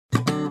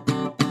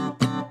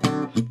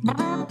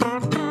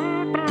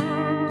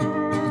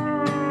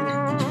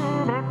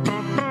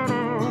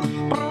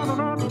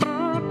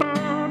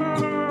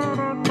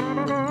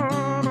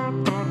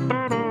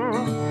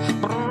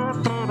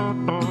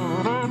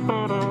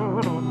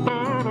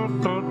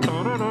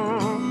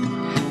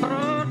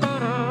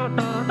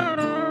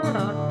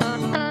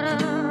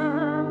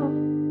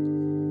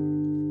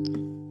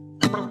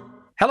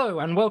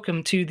and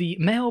welcome to the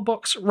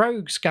Mailbox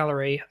Rogues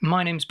Gallery.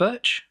 My name's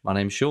Burch. My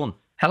name's Sean.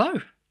 Hello.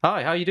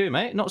 Hi, how you doing,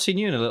 mate? Not seen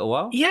you in a little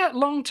while. Yeah,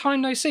 long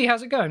time no see.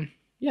 How's it going?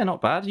 Yeah,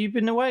 not bad. You've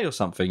been away or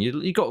something.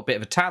 You got a bit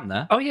of a tan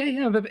there. Oh,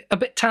 yeah, a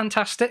bit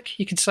tantastic,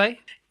 you could say.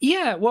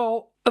 Yeah,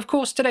 well, of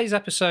course, today's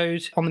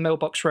episode on the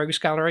Mailbox Rogues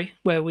Gallery,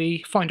 where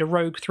we find a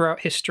rogue throughout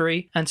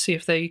history and see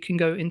if they can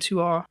go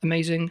into our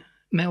amazing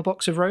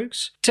mailbox of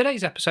rogues.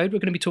 Today's episode, we're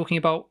going to be talking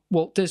about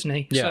Walt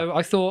Disney. Yeah. So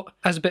I thought,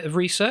 as a bit of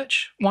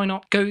research, why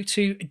not go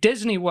to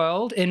Disney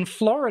World in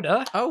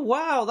Florida? Oh,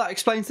 wow, that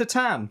explains the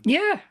tan.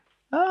 Yeah.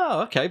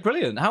 Oh, okay,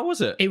 brilliant. How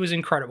was it? It was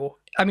incredible.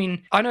 I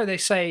mean, I know they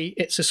say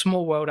it's a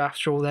small world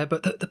after all there,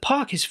 but the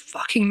park is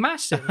fucking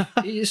massive.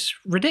 It's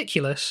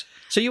ridiculous.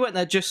 So you went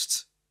there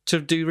just to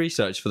do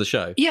research for the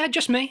show? Yeah,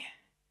 just me.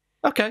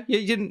 Okay,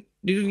 you didn't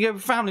go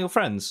with family or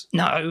friends?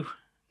 No,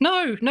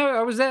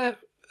 I was there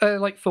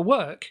for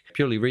work.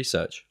 Purely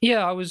research?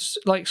 Yeah, I was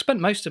spent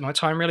most of my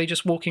time really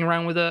just walking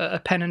around with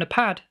a pen and a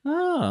pad.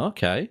 Oh,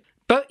 okay.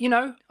 But,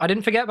 I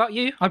didn't forget about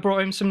you. I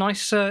brought him some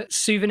nice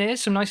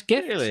souvenirs, some nice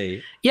gifts.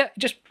 Really? Yeah,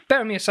 just bear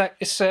with me a sec.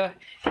 It's a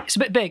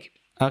bit big.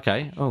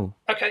 Okay, oh.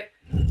 Okay.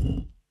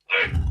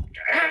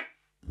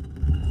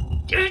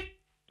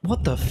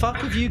 What the fuck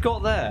have you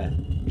got there?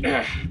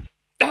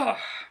 Oh,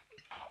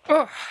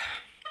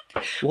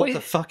 What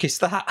the fuck is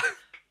that?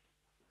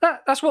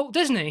 that's Walt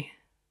Disney.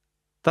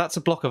 That's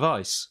a block of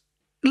ice.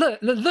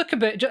 Look a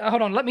bit.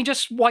 Hold on, let me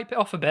just wipe it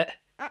off a bit.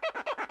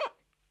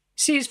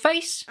 See his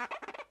face?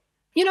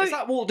 Is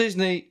that Walt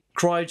Disney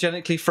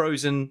cryogenically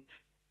frozen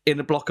in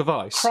a block of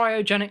ice?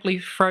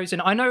 Cryogenically frozen.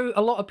 I know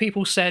a lot of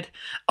people said,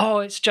 "Oh,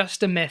 it's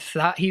just a myth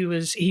that he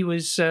was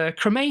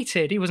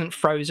cremated. He wasn't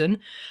frozen."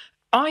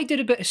 I did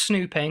a bit of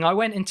snooping. I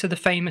went into the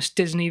famous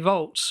Disney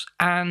vaults,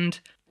 and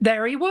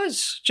there he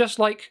was, just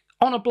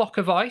on a block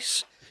of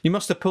ice. You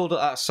must have pulled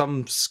out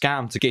some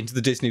scam to get into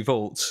the Disney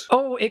vaults.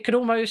 Oh, it could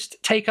almost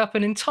take up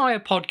an entire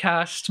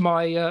podcast,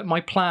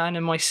 my plan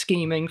and my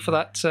scheming for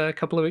that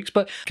couple of weeks.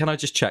 But can I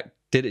just check?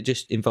 Did it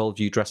just involve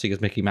you dressing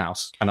as Mickey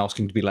Mouse and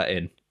asking to be let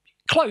in?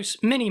 Close,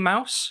 Minnie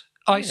Mouse.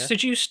 I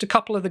seduced a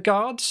couple of the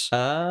guards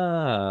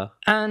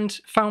and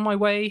found my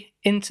way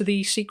into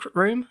the secret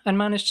room and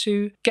managed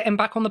to get him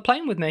back on the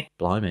plane with me.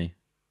 Blimey.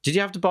 Did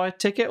you have to buy a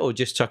ticket or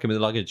just chuck him in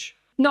the luggage?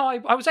 No,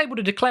 I was able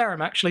to declare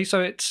him, actually,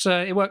 so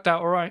it worked out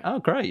all right. Oh,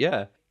 great,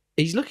 yeah.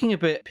 He's looking a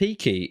bit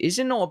peaky. Is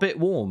it not a bit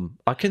warm?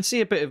 I can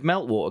see a bit of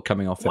meltwater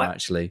coming off him,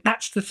 actually.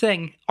 That's the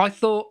thing. I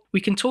thought we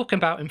can talk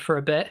about him for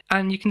a bit,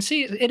 and you can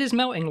see it is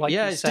melting, you say.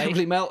 Yeah, it's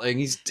definitely melting.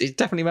 He's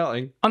definitely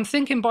melting. I'm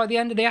thinking by the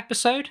end of the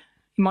episode,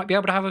 he might be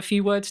able to have a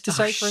few words to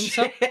say for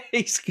himself.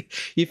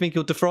 You think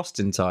he'll defrost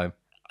in time?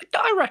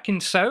 I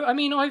reckon so. I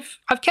mean, I've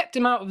kept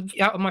him out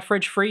of my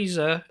fridge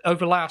freezer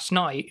over last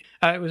night.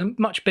 It was a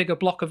much bigger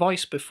block of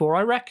ice before.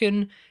 I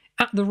reckon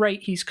at the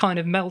rate he's kind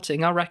of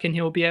melting, I reckon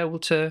he'll be able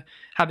to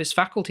have his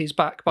faculties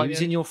back by He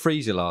was in your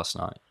freezer last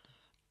night?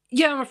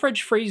 Yeah, my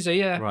fridge freezer,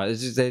 yeah. Right,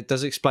 it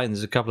does explain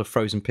there's a couple of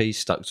frozen peas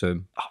stuck to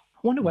him. Oh, I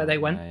wonder where they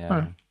went. Yeah.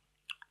 Oh. Do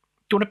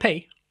you want to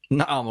pee?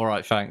 No, I'm all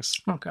right, thanks.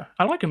 Okay.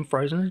 I like them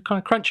frozen. They're kind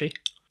of crunchy.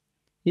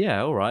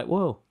 Yeah, all right.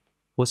 Well,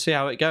 we'll see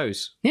how it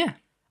goes. Yeah.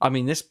 I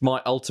mean, this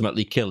might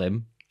ultimately kill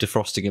him,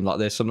 defrosting him like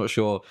this. I'm not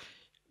sure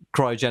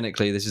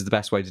cryogenically this is the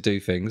best way to do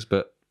things,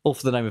 but all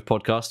for the name of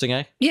podcasting,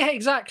 eh? Yeah,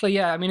 exactly,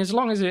 yeah. I mean, as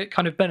long as it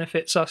kind of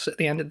benefits us at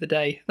the end of the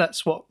day,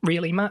 that's what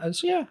really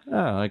matters. Yeah,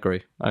 I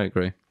agree.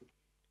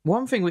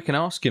 One thing we can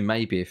ask him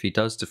maybe if he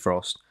does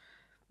defrost,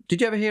 did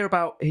you ever hear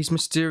about his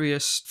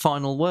mysterious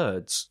final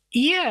words?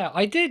 Yeah,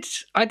 I did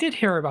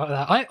hear about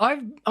that.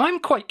 I'm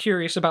quite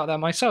curious about that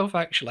myself,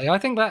 actually. I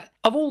think that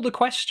of all the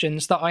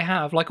questions that I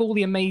have, all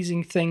the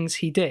amazing things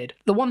he did,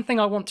 the one thing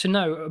I want to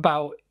know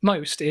about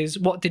most is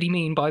what did he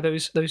mean by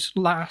those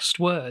last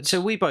words?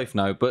 So we both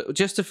know, but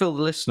just to fill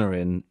the listener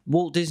in,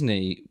 Walt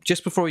Disney,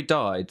 just before he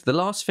died, the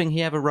last thing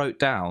he ever wrote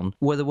down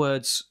were the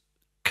words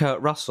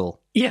Kurt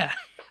Russell. Yeah.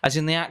 As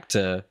in the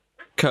actor,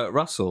 Kurt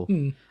Russell.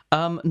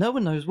 No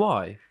one knows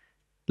why.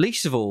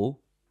 Least of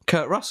all,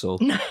 Kurt Russell.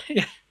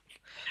 Yeah.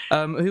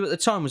 Who at the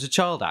time was a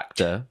child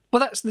actor. Well,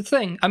 that's the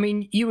thing. I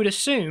mean, you would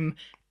assume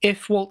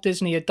if Walt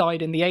Disney had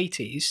died in the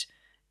 80s,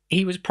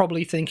 he was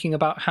probably thinking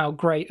about how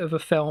great of a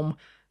film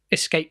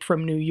Escape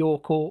from New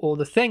York or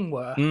The Thing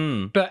were.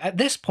 But at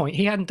this point,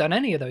 he hadn't done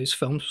any of those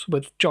films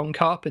with John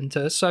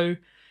Carpenter, so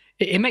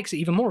it makes it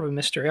even more of a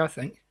mystery, I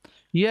think.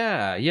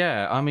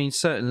 Yeah. I mean,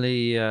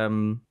 certainly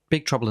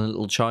Big Trouble in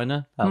Little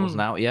China, that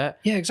wasn't out yet.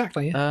 Yeah,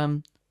 exactly. Yeah.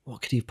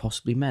 What could he have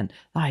possibly meant?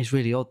 That is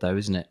really odd, though,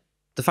 isn't it?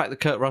 The fact that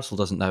Kurt Russell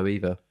doesn't know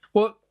either.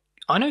 Well,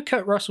 I know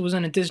Kurt Russell was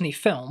in a Disney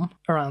film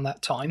around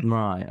that time.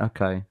 Right,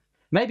 okay.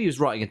 Maybe he was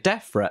writing a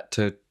death threat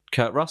to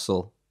Kurt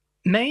Russell.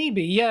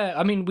 Maybe, yeah.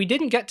 I mean, we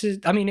didn't get to...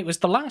 I mean, it was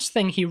the last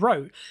thing he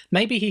wrote.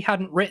 Maybe he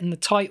hadn't written the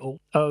title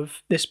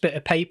of this bit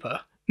of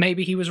paper.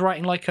 Maybe he was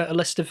writing a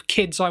list of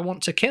kids I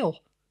want to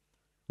kill.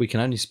 We can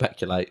only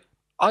speculate.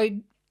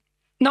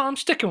 No, I'm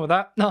sticking with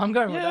that. No, I'm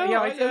going with that.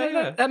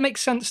 Yeah, that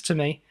makes sense to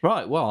me.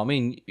 Right, well, I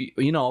mean,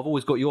 I've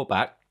always got your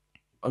back.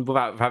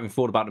 Without having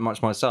thought about it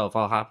much myself,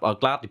 I'll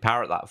gladly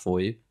parrot that for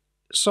you.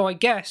 So I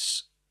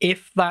guess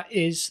if that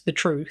is the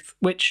truth,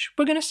 which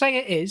we're going to say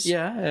it is,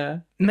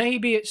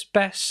 maybe it's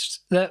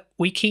best that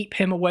we keep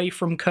him away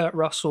from Kurt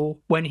Russell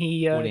when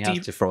he has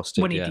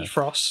defrosted. When he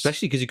defrosts.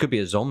 Especially because he could be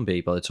a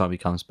zombie by the time he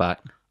comes back.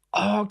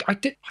 Oh, I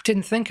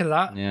didn't think of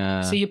that. Yeah.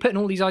 See, you're putting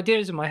all these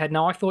ideas in my head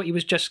now. I thought he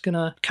was just going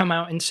to come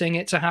out and sing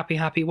It's a Happy,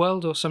 Happy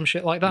World or some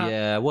shit like that.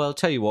 Yeah, well, I'll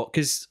tell you what,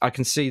 because I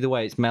can see the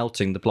way it's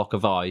melting, the block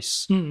of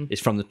ice is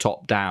from the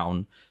top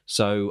down.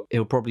 So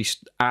he'll probably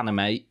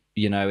animate,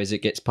 as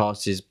it gets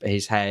past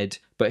his head,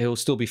 but he'll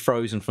still be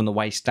frozen from the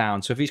waist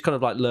down. So if he's kind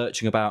of like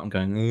lurching about and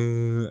going,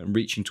 and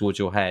reaching towards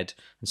your head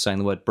and saying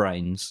the word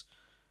brains,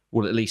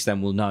 well, at least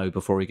then we'll know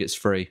before he gets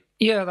free.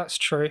 Yeah, that's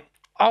true.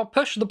 I'll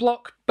push the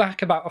block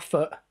back about a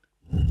foot.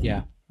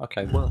 Yeah.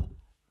 Okay. Well,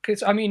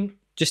 because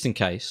just in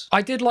case,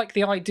 I did like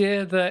the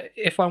idea that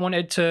if I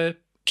wanted to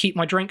keep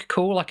my drink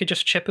cool, I could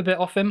just chip a bit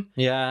off him.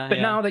 Yeah. But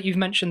now that you've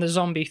mentioned the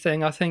zombie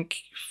thing, I think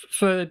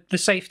for the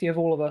safety of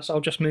all of us, I'll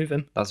just move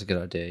him. That's a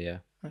good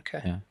idea. Yeah.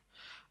 Okay.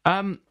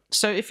 Yeah.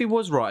 So if he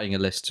was writing a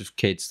list of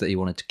kids that he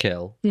wanted to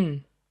kill,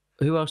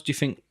 who else do you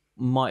think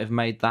might have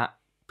made that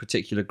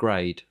particular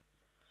grade?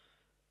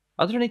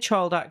 Are there any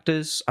child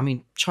actors? I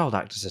mean, child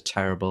actors are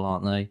terrible,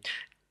 aren't they?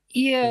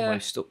 Yeah.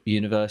 Almost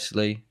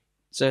universally.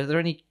 So are there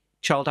any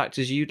child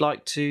actors you'd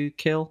like to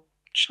kill?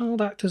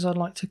 Child actors I'd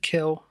like to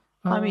kill.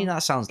 I mean,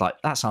 that's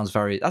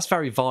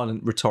very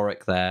violent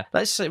rhetoric there.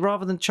 Let's say,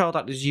 rather than child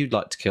actors you'd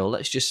like to kill,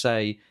 let's just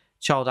say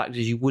child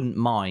actors you wouldn't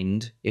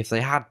mind if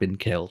they had been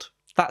killed.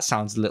 That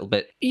sounds a little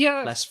bit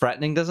less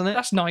threatening, doesn't it?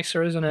 That's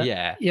nicer, isn't it?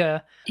 Yeah.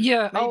 Yeah.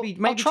 Maybe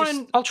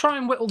I'll try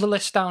and whittle the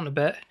list down a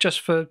bit just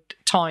for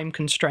time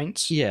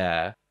constraints.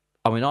 Yeah.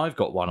 I mean, I've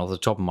got one off the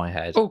top of my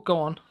head. Oh, go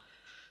on.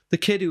 The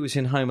kid who was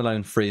in Home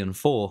Alone 3 and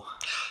 4.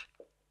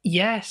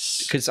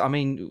 Yes. Because, I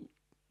mean,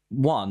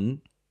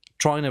 one,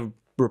 trying to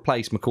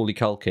replace Macaulay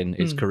Culkin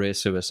is career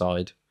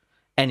suicide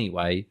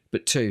anyway,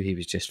 but two, he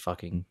was just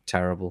fucking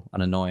terrible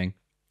and annoying.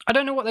 I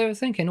don't know what they were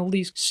thinking, all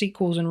these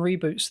sequels and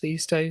reboots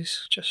these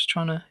days, just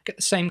trying to get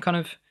the same kind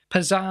of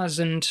pizzazz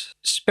and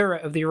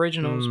spirit of the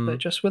originals, but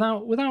just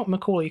without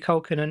Macaulay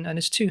Culkin and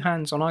his two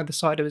hands on either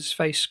side of his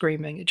face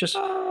screaming. It just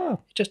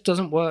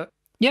doesn't work.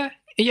 Yeah,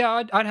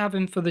 I'd have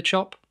him for the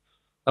chop.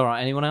 All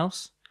right, anyone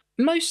else?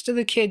 Most of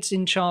the kids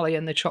in Charlie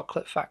and the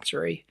Chocolate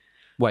Factory.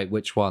 Wait,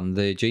 which one?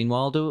 The Gene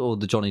Wilder or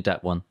the Johnny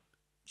Depp one?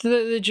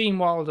 The Gene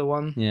Wilder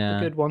one. Yeah.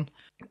 The good one.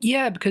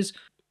 Yeah, because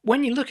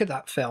when you look at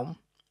that film,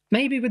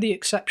 maybe with the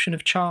exception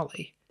of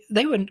Charlie,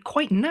 they were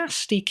quite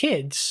nasty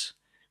kids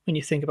when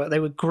you think about it. They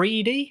were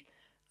greedy,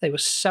 they were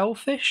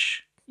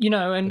selfish,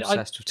 and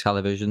obsessed with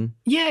television.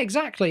 Yeah,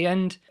 exactly.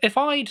 And if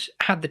I'd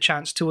had the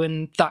chance to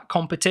win that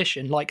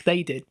competition like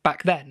they did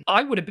back then,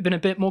 I would have been a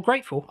bit more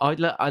grateful.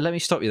 Let me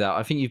stop you there.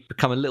 I think you've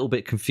become a little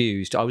bit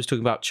confused. I was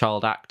talking about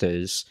child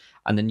actors,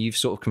 and then you've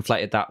sort of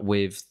conflated that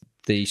with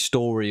the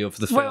story of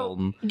the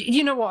film.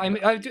 You know what I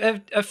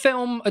mean? A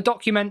film, a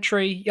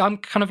documentary, I'm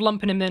kind of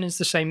lumping them in as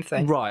the same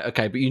thing. Right,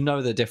 okay, but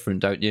they're different,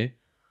 don't you?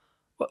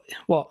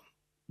 What?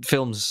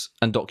 Films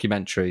and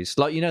documentaries.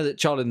 Like, that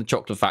Charlie and the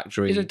Chocolate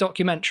Factory is a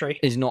documentary.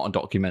 Is not a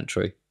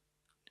documentary.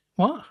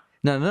 What?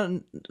 No,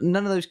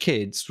 none of those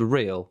kids were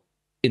real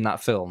in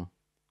that film.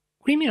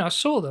 What do you mean? I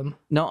saw them.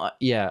 No,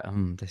 yeah.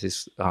 This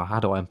is... how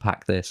do I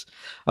unpack this?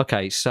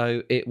 Okay,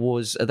 so it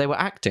was... they were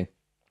acting.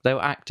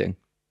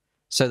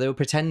 So they were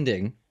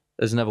pretending...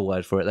 There's another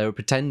word for it. They were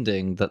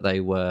pretending that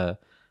they were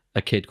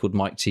a kid called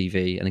Mike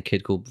TV and a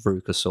kid called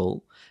Veruca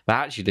Salt. But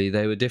actually,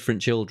 they were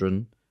different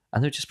children,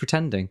 and they were just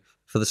pretending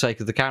for the sake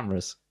of the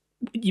cameras.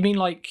 You mean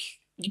like...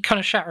 You're kind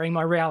of shattering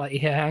my reality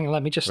here. Hang on,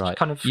 let me just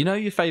kind of... You know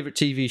your favourite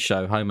TV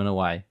show, Home and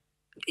Away?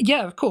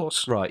 Yeah, of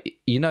course. Right.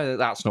 You know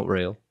that's not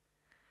real.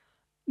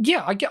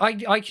 Yeah, I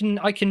can...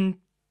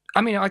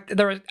 I mean,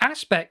 there are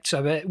aspects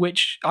of it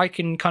which I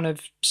can kind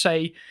of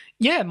say,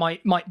 yeah,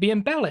 might be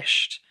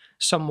embellished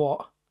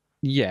somewhat.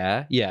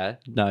 Yeah,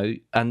 no.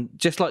 And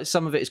just like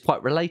some of it is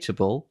quite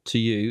relatable to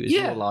you as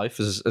your life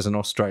as an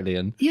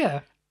Australian. Yeah.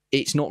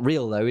 It's not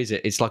real, though, is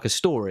it? It's like a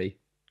story.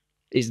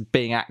 It's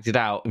being acted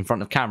out in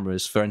front of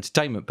cameras for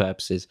entertainment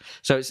purposes.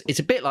 So it's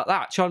a bit like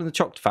that. Charlie and the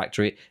Chocolate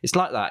Factory, it's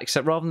like that,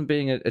 except rather than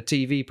being a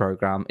TV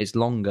programme, it's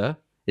longer,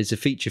 it's a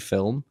feature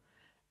film,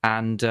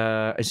 and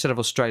instead of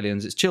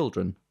Australians, it's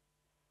children.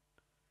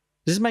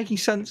 Is this making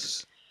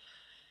sense?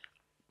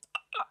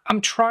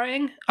 I'm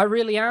trying. I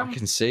really am. I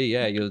can see,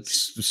 yeah, your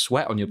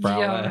sweat on your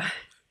brow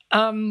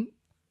there.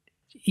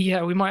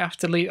 Yeah, we might have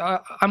to leave.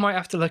 I might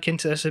have to look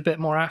into this a bit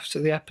more after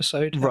the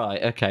episode.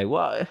 Right, okay.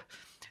 Well,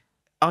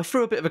 I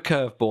threw a bit of a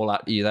curveball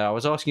at you there. I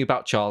was asking you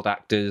about child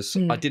actors.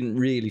 I didn't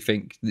really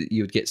think that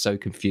you would get so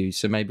confused,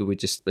 so maybe we'd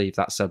just leave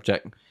that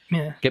subject.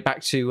 Yeah. Get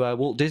back to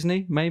Walt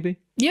Disney, maybe?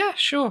 Yeah,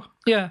 sure.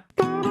 Yeah.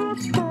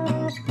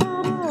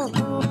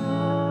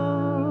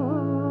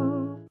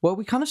 Well,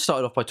 we kind of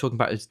started off by talking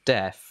about his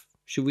death.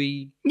 Should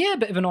we... Yeah, a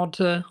bit of an odd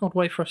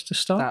way for us to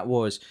start. That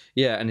was.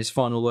 Yeah, and his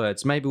final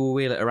words. Maybe we'll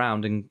wheel it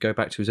around and go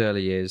back to his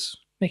early years.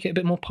 Make it a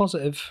bit more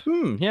positive.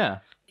 Yeah.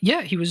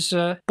 Yeah, he was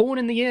born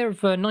in the year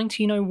of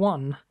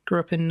 1901. Grew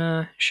up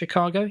in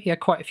Chicago. He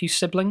had quite a few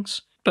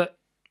siblings. But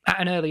At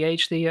an early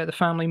age, the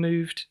family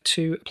moved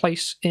to a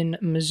place in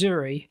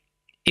Missouri.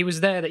 It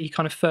was there that he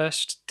kind of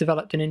first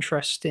developed an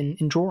interest in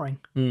drawing.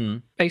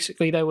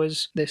 Basically, there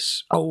was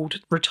this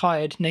old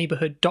retired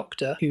neighborhood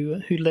doctor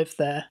who lived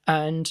there,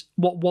 and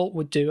what Walt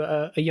would do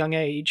at a young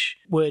age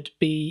would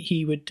be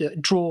he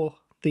would draw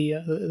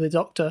the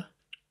doctor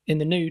in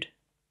the nude.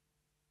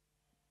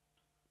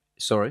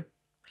 Sorry,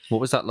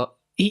 what was that like?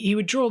 He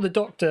would draw the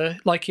doctor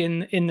like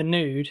in the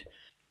nude.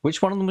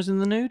 Which one of them was in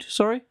the nude?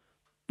 Sorry?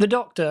 The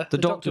doctor. The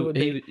doctor would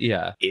be...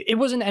 Yeah. It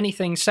wasn't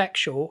anything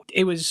sexual.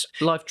 It was...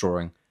 life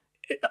drawing.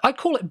 I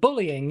call it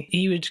bullying.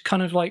 He would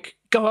kind of like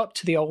go up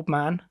to the old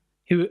man,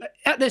 who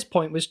at this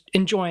point was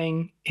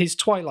enjoying his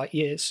twilight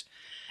years,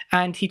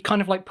 and he'd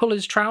kind of like pull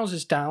his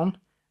trousers down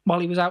while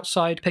he was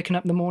outside picking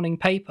up the morning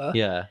paper.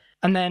 Yeah.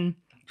 And then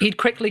he'd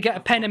quickly get a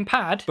pen and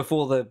pad.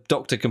 Before the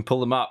doctor can pull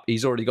them up,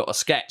 he's already got a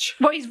sketch.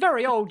 Well, he's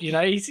very old, you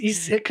know.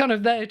 He's kind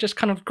of there, just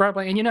kind of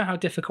grabbing, and you know how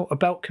difficult a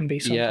belt can be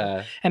sometimes.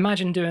 Yeah.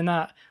 Imagine doing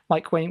that,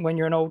 like when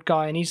you're an old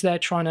guy and he's there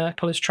trying to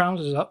pull his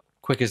trousers up.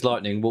 Quick as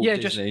lightning, Walt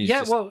Disney.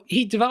 Well,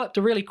 he developed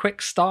a really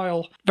quick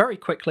style very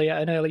quickly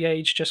at an early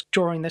age, just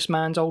drawing this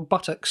man's old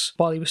buttocks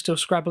while he was still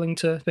scrabbling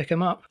to pick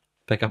him up.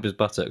 Pick up his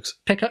buttocks.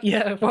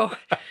 Yeah, well,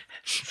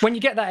 when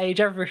you get that age,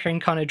 everything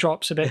kind of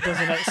drops a bit,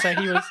 doesn't it?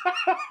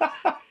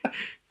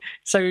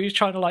 So he was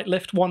trying to like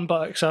lift one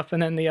buttocks up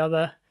and then the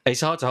other.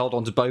 It's hard to hold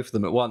on to both of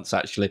them at once,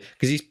 actually,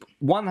 because he's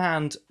one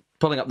hand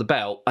pulling up the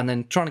belt and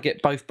then trying to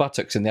get both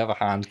buttocks in the other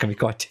hand can be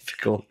quite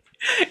difficult.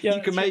 Yeah,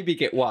 you can maybe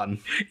get one.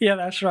 Yeah,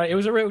 that's right. It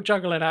was a real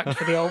juggling act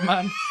for the old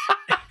man.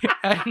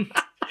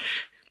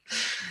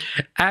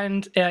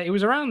 and it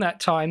was around that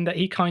time that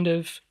he kind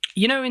of,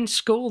 you know, in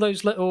school,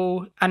 those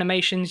little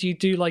animations you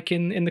do like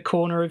in the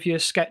corner of your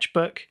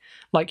sketchbook,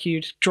 like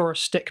you'd draw a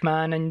stick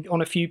man and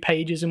on a few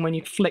pages, and when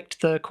you flicked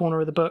the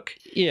corner of the book,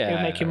 it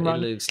would make him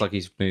run. It looks like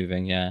he's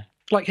moving, yeah.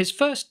 Like his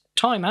first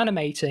time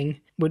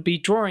animating would be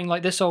drawing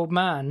like this old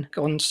man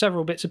on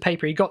several bits of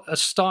paper. He got a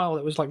style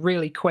that was like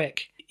really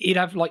quick. He'd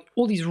have like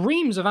all these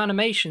reams of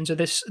animations of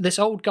this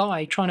old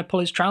guy trying to pull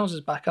his trousers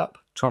back up.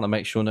 Trying to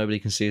make sure nobody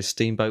can see his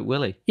Steamboat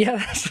Willie.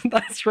 Yeah,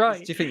 that's right.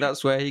 Do you think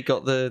that's where he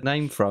got the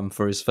name from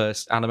for his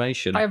first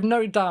animation? I have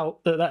no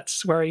doubt that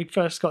that's where he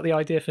first got the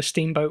idea for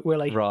Steamboat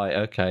Willie. Right,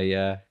 okay,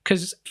 yeah.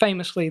 Because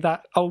famously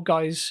that old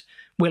guy's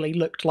Willie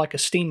looked like a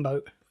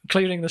steamboat,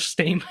 including the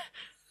steam.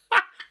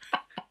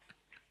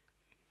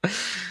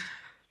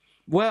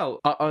 Well,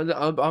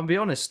 I'll be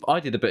honest,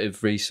 I did a bit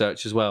of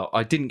research as well.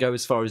 I didn't go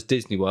as far as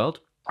Disney World.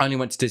 I only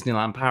went to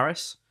Disneyland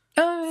Paris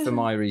for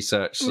my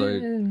research. So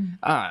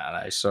I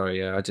don't know,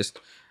 sorry,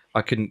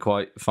 I couldn't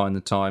quite find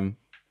the time.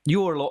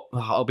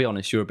 I'll be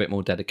honest, you're a bit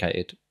more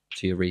dedicated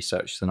to your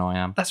research than I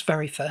am. That's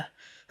very fair.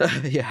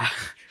 Yeah.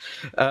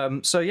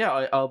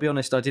 I'll be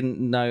honest, I didn't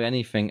know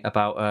anything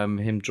about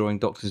him drawing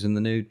doctors in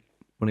the nude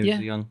when he was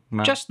a young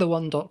man. Just the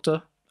one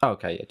doctor. Oh,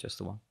 okay, yeah, just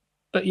the one.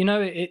 But you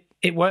know,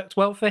 it worked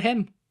well for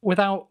him.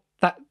 Without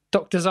that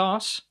doctor's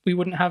arse, we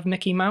wouldn't have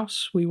Mickey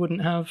Mouse, we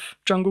wouldn't have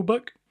Jungle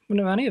Book, we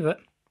wouldn't have any of it.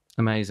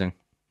 Amazing.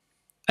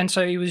 And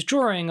so he was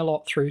drawing a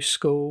lot through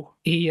school.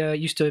 He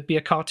used to be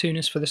a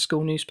cartoonist for the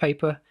school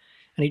newspaper,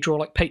 and he'd draw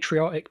like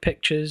patriotic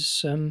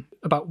pictures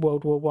about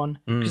World War One,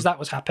 because that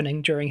was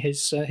happening during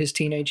his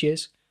teenage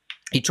years.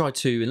 He tried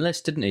to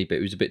enlist, didn't he? But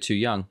he was a bit too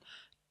young.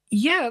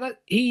 Yeah,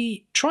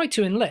 he tried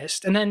to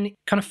enlist and then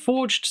kind of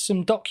forged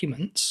some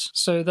documents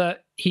so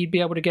that he'd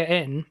be able to get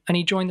in, and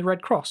he joined the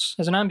Red Cross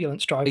as an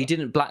ambulance driver. He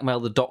didn't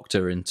blackmail the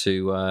doctor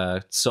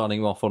into signing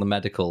him off on a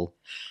medical.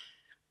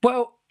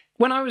 Well,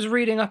 when I was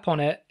reading up on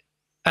it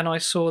and I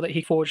saw that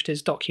he forged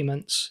his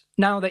documents,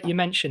 now that you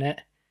mention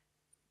it,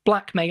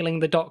 blackmailing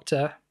the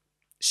doctor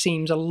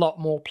seems a lot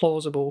more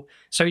plausible.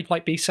 So he'd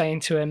like be saying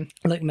to him,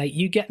 "Look, mate,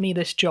 you get me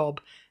this job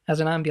as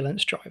an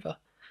ambulance driver."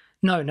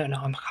 No,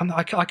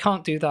 I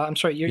can't do that. I'm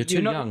sorry. You're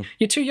too young.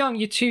 You're too young.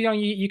 You're too young.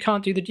 You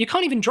can't do that. You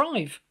can't even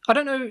drive. I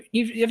don't know.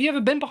 Have you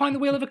ever been behind the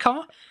wheel of a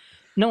car?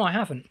 No, I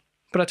haven't.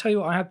 But I tell you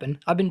what I have been.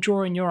 I've been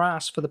drawing your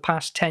ass for the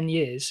past 10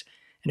 years.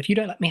 And if you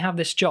don't let me have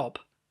this job,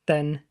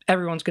 then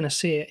everyone's going to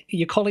see it.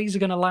 Your colleagues are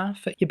going to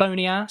laugh at your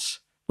bony ass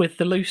with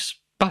the loose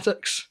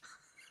buttocks.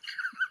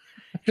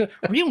 A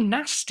real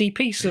nasty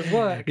piece of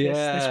work,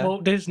 this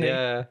Walt Disney.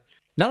 Yeah.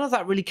 None of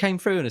that really came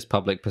through in his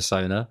public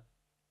persona.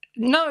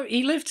 No,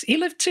 he lived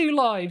 2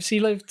 lives. He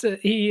was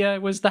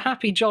the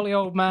happy, jolly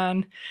old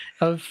man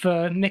of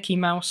Mickey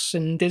Mouse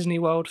and Disney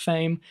World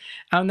fame,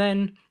 and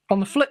then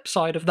on the flip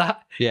side of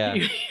that,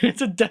 he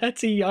was a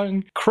dirty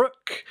young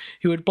crook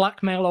who would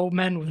blackmail old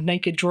men with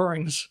naked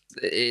drawings.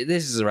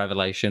 This is a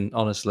revelation,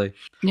 honestly.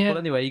 Yeah. Well,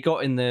 anyway, he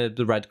got in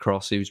the Red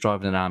Cross. He was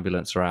driving an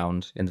ambulance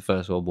around in the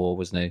First World War,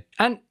 wasn't he?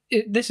 And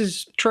this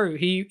is true.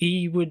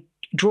 He would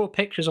draw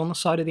pictures on the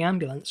side of the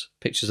ambulance.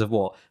 Pictures of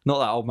what? Not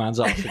that old man's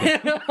ass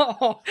again.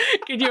 Oh,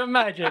 can you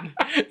imagine?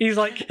 He's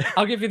like,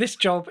 I'll give you this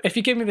job. If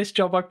you give me this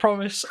job, I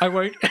promise I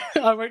won't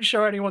I won't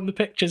show anyone the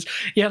pictures.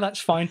 Yeah, that's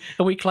fine.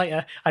 A week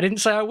later, I didn't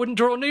say I wouldn't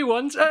draw new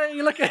ones.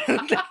 Hey, look at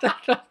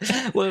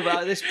Well,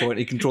 at this point,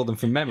 he can draw them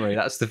from memory.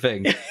 That's the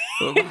thing.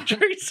 He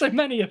drew so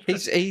many of them.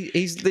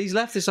 He's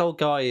left this old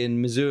guy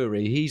in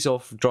Missouri. He's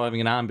off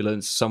driving an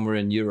ambulance somewhere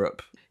in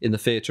Europe in the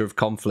theatre of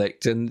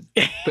conflict,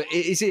 but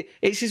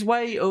it's his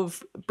way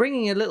of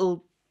bringing a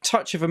little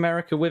touch of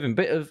America with him,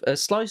 bit of a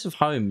slice of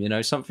home, you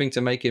know, something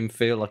to make him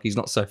feel like he's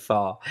not so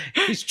far.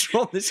 He's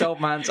drawn this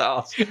old man's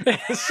ass. He's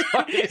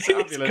got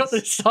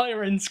the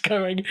sirens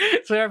going,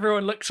 so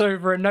everyone looks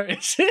over and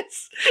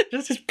notices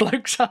just this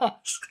bloke's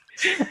ass.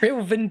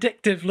 Real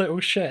vindictive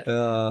little shit.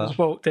 Was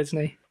Walt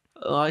Disney.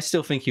 I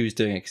still think he was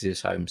doing it because he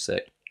was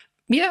homesick.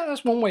 Yeah,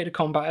 that's one way to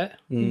combat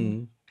it.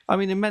 Mm. I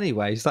mean, in many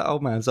ways, that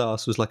old man's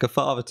ass was like a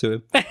father to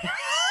him.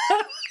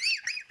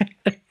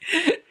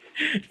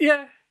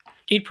 Yeah.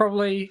 He'd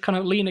probably kind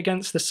of lean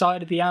against the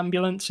side of the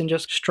ambulance and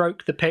just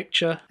stroke the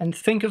picture and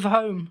think of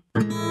home.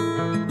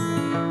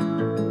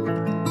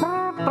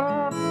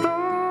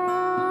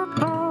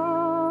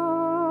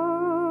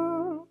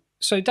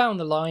 So down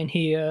the line,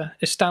 he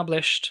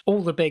established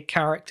all the big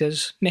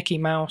characters: Mickey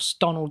Mouse,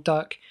 Donald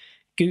Duck,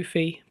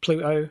 Goofy,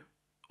 Pluto,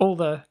 all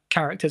the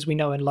characters we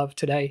know and love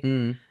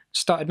today.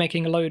 Started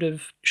making a load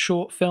of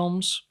short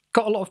films.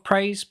 Got a lot of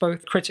praise,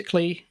 both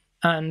critically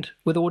and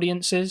with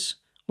audiences.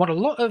 Won a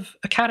lot of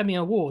Academy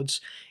Awards.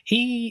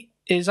 He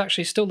is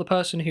actually still the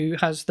person who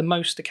has the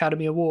most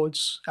Academy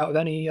Awards out of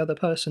any other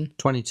person.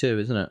 22,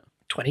 isn't it?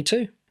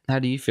 22. How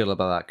do you feel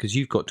about that? Because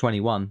you've got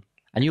 21.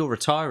 And you're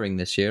retiring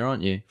this year,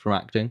 aren't you, from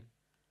acting?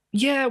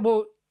 Yeah,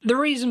 well, the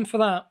reason for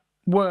that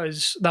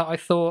was that I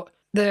thought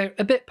they're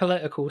a bit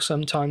political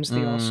sometimes, the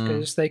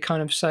Oscars. They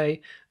kind of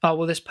say, oh,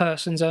 well, this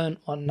person's earned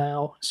one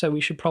now, so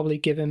we should probably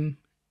give him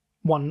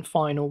one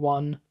final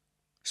one.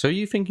 So are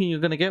you thinking you're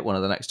going to get one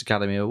of the next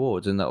Academy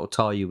Awards and that will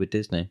tie you with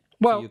Disney?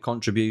 Well, for your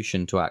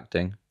contribution to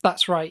acting?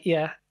 That's right,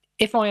 yeah.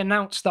 If I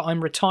announce that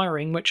I'm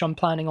retiring, which I'm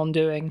planning on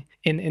doing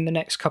in the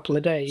next couple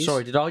of days...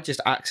 Sorry, did I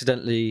just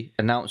accidentally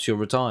announce your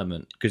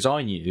retirement? Because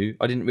I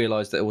didn't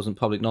realise that it wasn't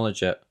public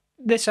knowledge yet.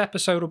 This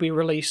episode will be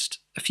released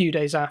a few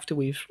days after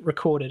we've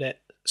recorded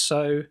it,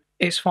 so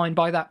it's fine.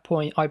 By that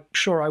point, I'm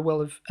sure I will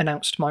have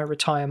announced my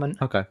retirement.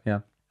 Okay, yeah.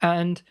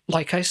 And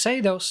like I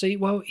say, they'll see,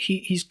 well,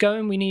 he's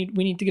going, we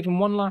need to give him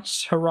one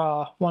last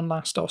hurrah, one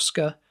last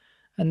Oscar,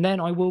 and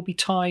then I will be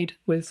tied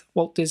with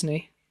Walt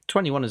Disney.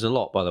 21 is a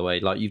lot, by the way.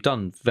 Like, you've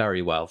done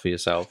very well for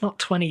yourself. It's not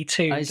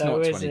 22, it's though,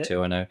 not is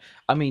 22, it? I know.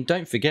 I mean,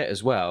 don't forget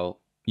as well,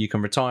 you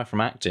can retire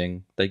from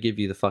acting, they give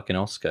you the fucking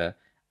Oscar,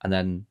 and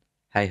then,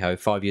 hey-ho,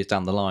 5 years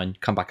down the line,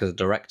 come back as a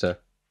director.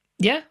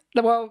 Yeah,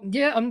 well,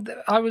 yeah,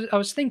 I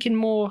was thinking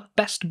more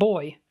Best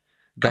Boy.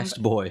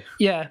 Best Boy.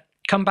 Yeah.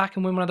 Come back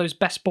and win one of those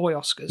Best Boy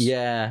Oscars.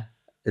 Yeah,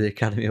 the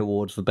Academy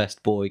Award for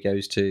Best Boy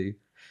goes to...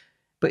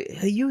 But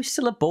are you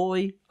still a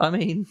boy? I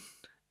mean...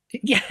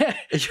 Yeah.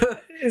 You're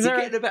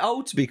getting a bit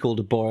old to be called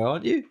a boy,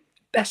 aren't you?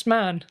 Best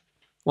man.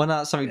 Well, no,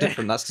 that's something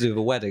different. That's to do with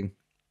a wedding.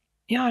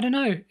 Yeah, I don't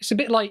know. It's a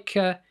bit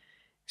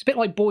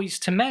like Boys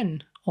to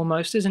Men,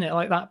 almost, isn't it?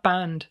 Like that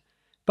band.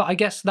 But I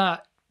guess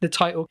that the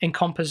title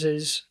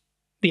encompasses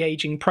the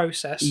aging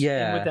process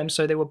with them.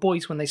 So they were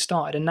boys when they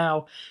started, and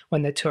now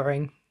when they're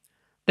touring,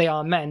 they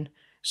are men.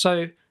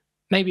 So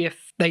maybe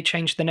if they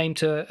changed the name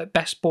to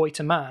Best Boy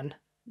to Man,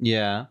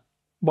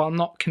 while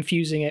not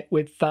confusing it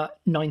with that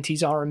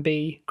 90s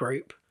R&B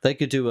group, they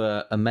could do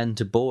a Men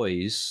to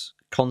Boys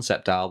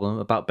concept album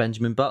about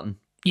Benjamin Button.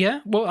 Yeah,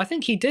 well, I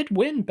think he did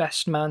win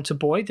Best Man to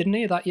Boy, didn't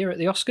he, that year at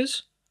the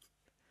Oscars?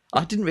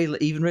 I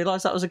didn't even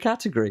realise that was a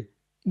category.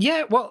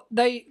 Yeah, well,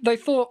 they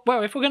thought,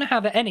 well, if we're going to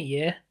have it any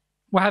year,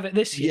 we'll have it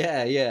this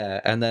year.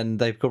 Yeah, and then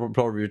they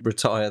probably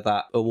retire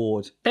that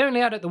award. They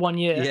only had it the 1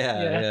 year.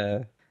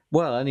 Yeah.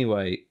 Well,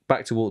 anyway,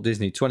 back to Walt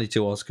Disney.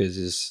 22 Oscars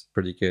is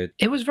pretty good.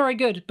 It was very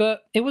good,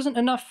 but it wasn't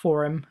enough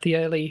for him, the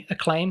early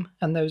acclaim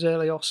and those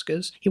early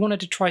Oscars. He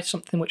wanted to try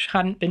something which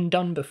hadn't been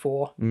done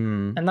before,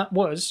 and that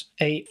was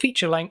a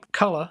feature-length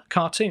colour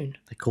cartoon.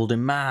 They called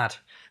him mad.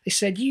 They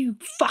said, you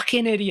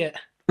fucking idiot.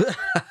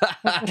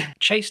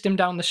 Chased him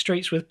down the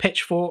streets with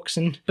pitchforks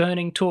and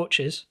burning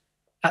torches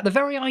at the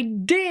very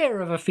idea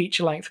of a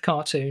feature-length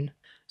cartoon.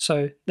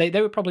 So they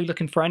were probably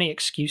looking for any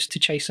excuse to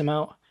chase him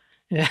out.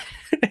 Yeah.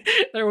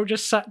 They're all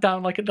just sat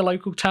down like at the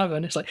local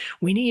tavern. It's like,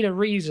 we need a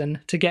reason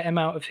to get him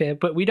out of here,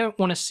 but we don't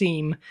want to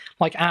seem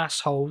like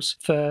assholes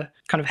for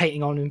kind of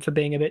hating on him for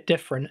being a bit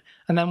different.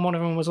 And then one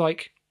of them was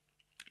like,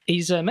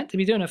 he's meant to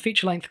be doing a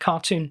feature-length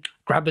cartoon.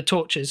 Grab the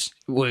torches.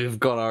 We've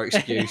got our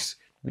excuse.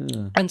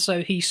 And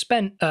so he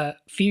spent a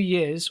few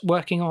years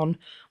working on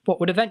what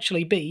would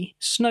eventually be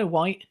Snow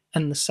White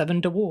and the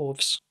Seven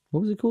Dwarfs.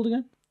 What was it called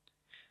again?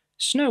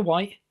 Snow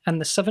White and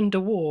the Seven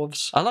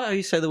Dwarfs. I like how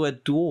you say the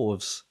word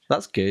dwarves.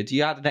 That's good.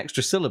 You had an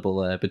extra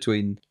syllable there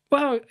between...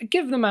 Well,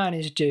 give the man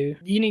his due.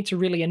 You need to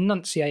really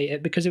enunciate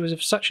it because it was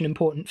such an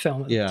important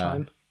film at the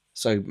time.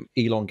 So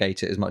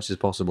elongate it as much as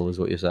possible is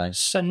what you're saying.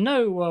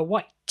 Snow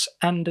White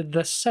and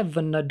the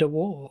Seven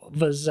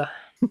Dwarves.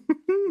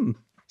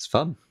 It's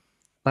fun.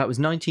 That was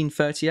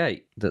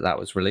 1938 that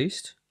was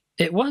released.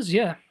 It was,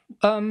 yeah.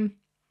 I'll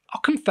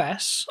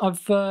confess,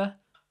 I've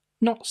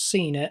not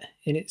seen it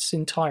in its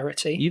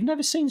entirety. You've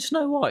never seen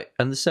Snow White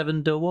and the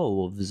Seven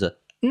Dwarves?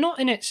 Not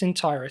in its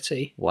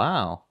entirety.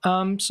 Wow.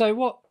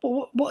 So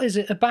what is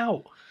it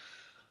about?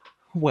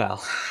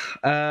 Well,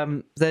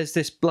 there's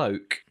this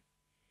bloke.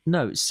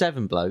 No, it's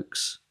 7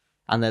 blokes,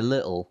 and they're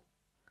little.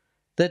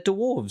 They're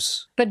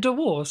dwarves. They're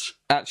dwarves.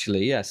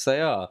 Actually, yes, they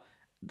are.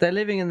 They're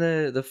living in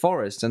the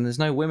forest, and there's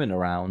no women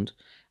around.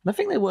 And I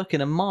think they work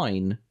in a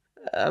mine,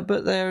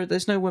 but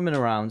there's no women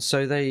around,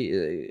 so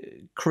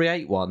they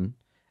create one.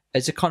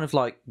 It's a kind of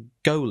like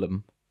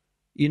golem.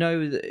 You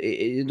know,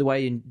 in the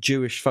way in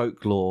Jewish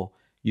folklore,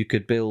 you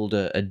could build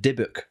a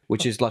dybbuk,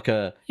 which is like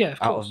out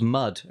of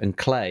mud and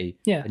clay,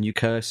 and you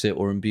curse it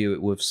or imbue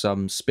it with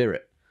some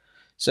spirit.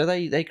 So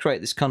they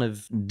create this kind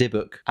of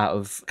dybbuk out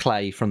of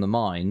clay from the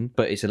mine,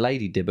 but it's a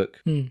lady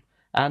dybbuk,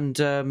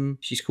 and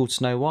she's called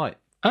Snow White.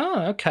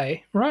 Oh,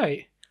 okay,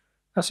 right.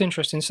 That's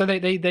interesting. So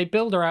they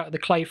build her out of the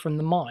clay from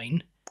the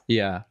mine.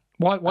 Yeah.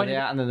 Why?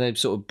 And then they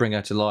sort of bring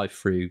her to life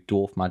through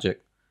dwarf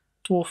magic.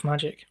 Dwarf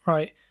magic,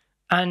 right?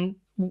 And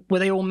were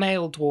they all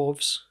male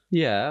dwarves?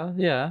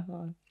 Yeah.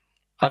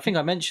 I think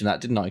I mentioned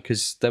that, didn't I?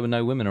 Because there were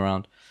no women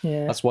around.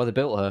 Yeah. That's why they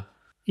built her.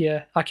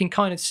 Yeah, I can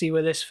kind of see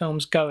where this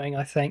film's going,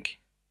 I think.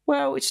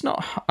 Well, it's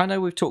not... I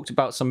know we've talked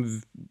about some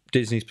of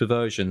Disney's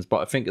perversions, but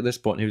I think at this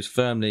point he was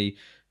firmly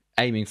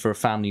aiming for a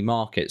family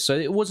market. So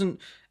it wasn't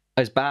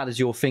as bad as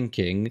you're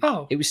thinking.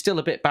 Oh. It was still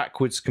a bit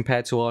backwards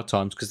compared to our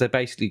times, because they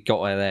basically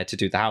got her there to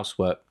do the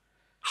housework.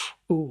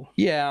 Ooh.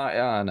 Yeah,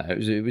 I know.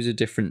 It was a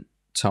different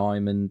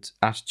time, and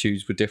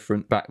attitudes were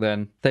different back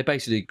then. They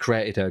basically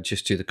created her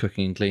just to do the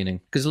cooking and cleaning,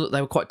 because look,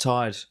 they were quite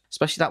tired,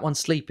 especially that one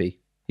Sleepy.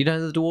 You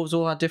know, the dwarves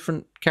all had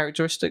different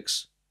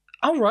characteristics.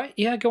 Oh, right,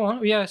 yeah, go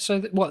on. Yeah, so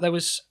there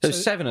was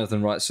 7 of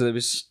them, right? So there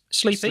was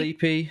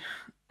Sleepy,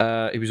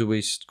 he was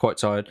always quite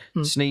tired.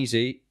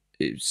 Sneezy,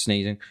 he was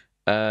sneezing.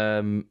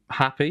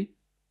 Happy,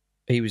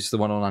 he was the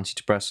one on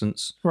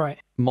antidepressants. Right.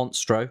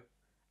 Monstro,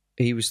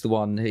 he was the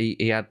one,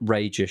 he had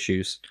rage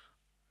issues.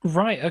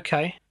 Right,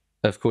 okay.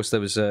 Of course, there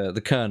was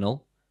the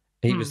Colonel.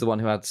 He was the one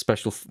who had the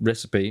special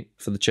recipe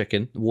for the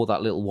chicken, wore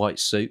that little white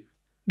suit.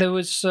 There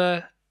was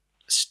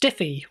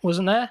Stiffy,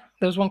 wasn't there?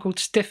 There was one called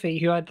Stiffy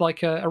who had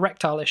like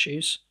erectile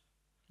issues.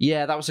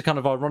 Yeah, that was a kind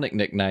of ironic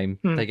nickname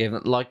they gave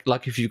him,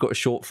 like if you've got a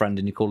short friend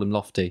and you call him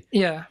Lofty.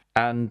 Yeah.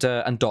 And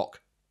Doc.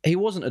 He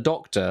wasn't a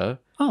doctor.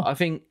 Oh. I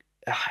think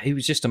he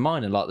was just a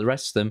miner like the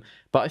rest of them.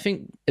 But I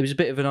think it was a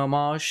bit of an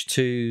homage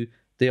to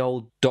the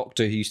old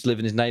doctor who used to live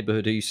in his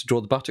neighbourhood who used to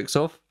draw the buttocks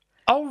off.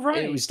 Oh,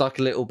 right. It was like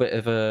a little bit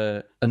of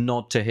a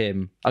nod to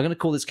him. I'm going to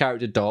call this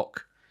character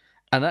Doc.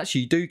 And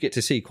actually, you do get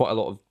to see quite a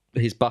lot of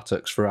his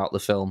buttocks throughout the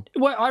film.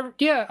 Well,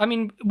 I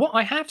mean, what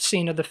I have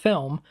seen of the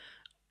film,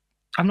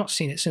 I've not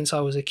seen it since I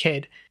was a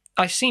kid.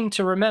 I seem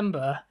to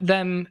remember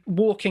them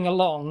walking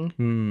along,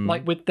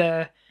 like with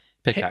their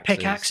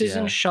pickaxes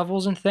and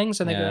shovels and things,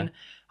 and they're going,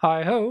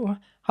 hi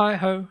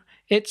ho,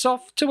 it's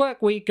off to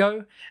work we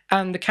go.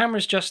 And the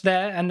camera's just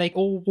there, and they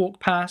all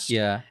walk past.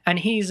 Yeah. And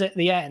he's at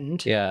the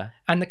end. Yeah.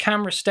 And the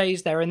camera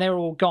stays there, and they're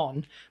all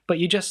gone. But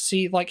you just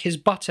see like his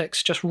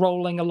buttocks just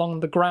rolling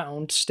along the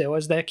ground still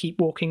as they keep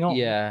walking on.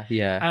 Yeah,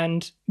 yeah.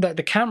 And the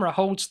camera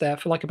holds there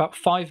for like about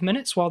 5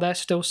 minutes while they're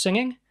still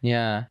singing.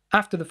 Yeah.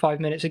 After the 5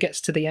 minutes, it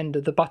gets to the end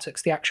of the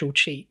buttocks, the actual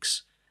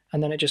cheeks,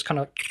 and then it just kind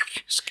of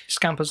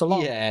scampers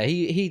along. Yeah,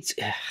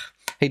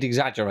 he'd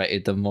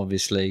exaggerated them,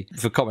 obviously,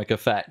 for comic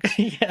effect,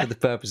 for the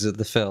purpose of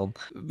the film.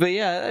 But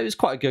yeah, it was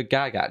quite a good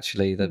gag,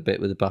 actually, that bit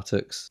with the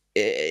buttocks.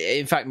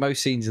 In fact,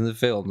 most scenes in the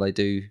film, they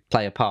do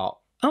play a part.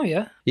 Oh,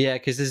 yeah? Yeah,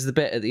 because there's the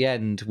bit at the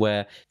end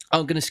where...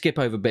 I'm going to skip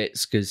over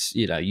bits because,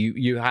 you know,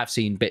 you have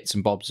seen bits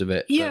and bobs of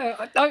it.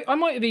 Yeah, I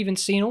might have even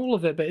seen all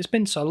of it, but it's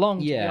been so long,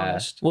 to be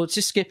honest. Well,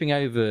 just skipping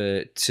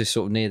over to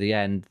sort of near the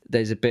end,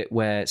 there's a bit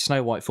where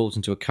Snow White falls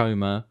into a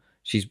coma.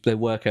 They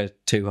work her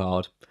too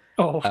hard.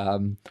 Oh.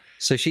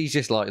 So she's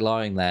just like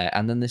lying there,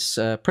 and then this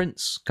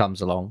prince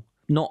comes along.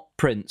 Not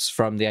Prince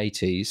from the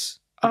 80s.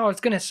 Oh, I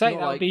was going to say,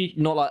 that would be...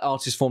 Not like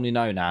artist formerly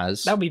known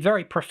as. That would be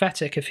very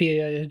prophetic if he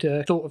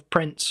had thought of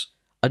Prince.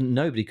 And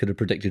nobody could have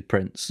predicted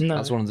Prince. No.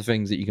 That's one of the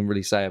things that you can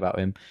really say about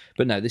him.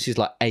 But no, this is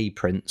like a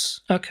Prince.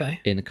 Okay.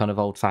 In a kind of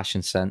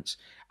old-fashioned sense.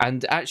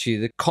 And actually,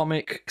 the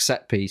comic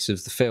set piece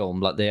of the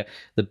film, like the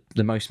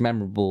most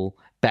memorable,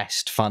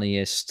 best,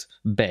 funniest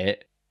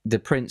bit, the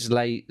prince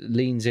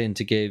leans in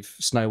to give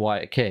Snow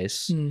White a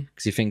kiss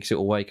because he thinks it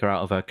will wake her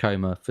out of her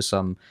coma for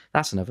some...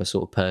 That's another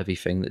sort of pervy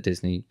thing that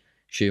Disney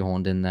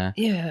shoehorned in there.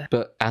 Yeah.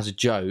 But as a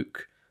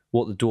joke,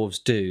 what the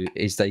dwarves do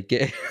is they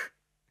get...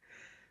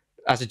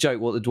 As a joke,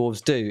 what the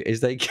dwarves do is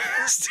they...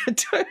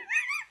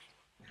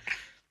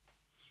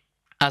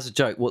 As a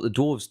joke, what the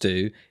dwarves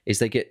do is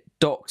they get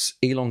Doc's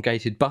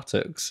elongated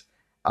buttocks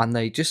and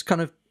they just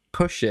kind of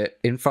push it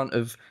in front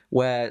of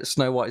where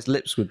Snow White's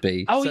lips would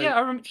be. Oh, So yeah, I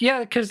remember, yeah,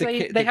 because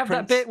they have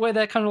that bit where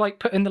they're kind of like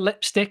putting the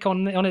lipstick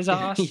on his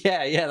ass.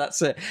 yeah,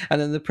 that's it.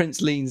 And then the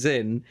prince leans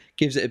in,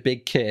 gives it a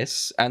big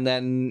kiss, and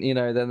then,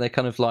 then they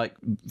kind of like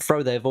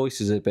throw their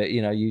voices a bit,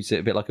 use it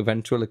a bit like a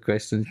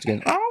ventriloquist, and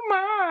going, oh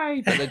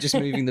my! But they're just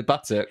moving the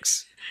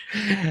buttocks.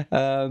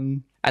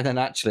 And then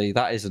actually,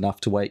 that is enough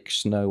to wake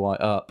Snow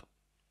White up.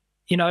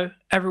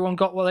 Everyone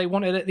got what they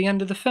wanted at the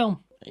end of the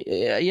film.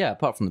 Yeah,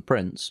 apart from the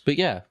prince. But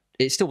yeah,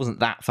 it still wasn't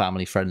that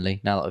family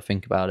friendly, now that I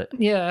think about it.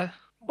 Yeah.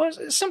 Well,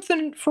 it's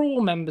something for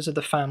all members of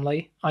the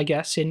family, I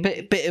guess.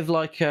 Bit of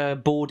like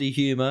bawdy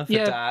humour for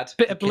Dad.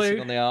 Bit of blue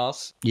on the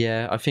arse.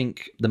 Yeah, I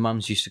think the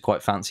mums used to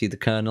quite fancy the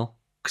Colonel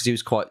because he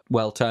was quite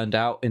well turned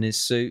out in his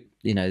suit.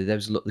 There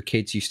was a lot. The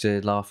kids used to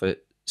laugh at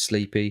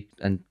Sleepy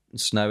and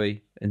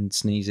Snowy and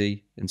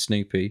Sneezy and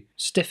Snoopy.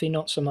 Stiffy,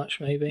 not so much,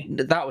 maybe.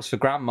 That was for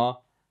Grandma.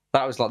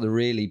 That was like the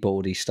really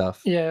bawdy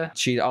stuff. Yeah.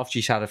 After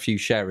she's had a few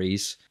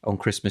sherries on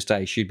Christmas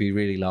Day, she'd be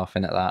really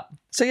laughing at that.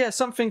 So yeah,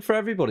 something for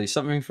everybody,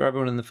 something for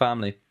everyone in the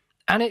family.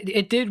 And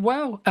it did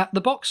well at the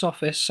box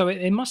office, so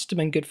it must have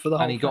been good for the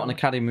whole And he got an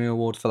Academy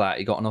Award for that.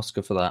 He got an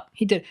Oscar for that.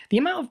 He did. The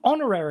amount of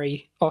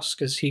honorary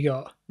Oscars he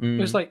got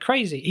was like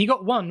crazy. He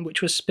got one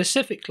which was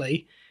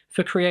specifically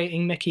for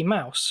creating Mickey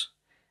Mouse.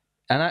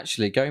 And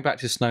actually, going back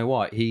to Snow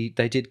White,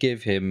 they did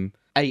give him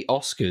 8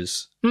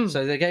 Oscars.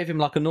 So they gave him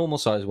like a normal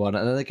size one,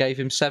 and then they gave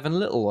him 7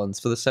 little ones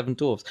for the 7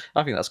 dwarfs.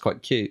 I think that's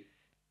quite cute.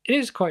 It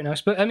is quite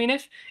nice, but I mean,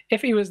 if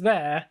he was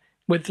there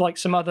with like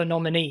some other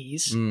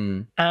nominees,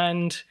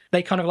 and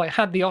they kind of like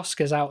had the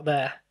Oscars out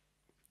there,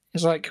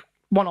 it's like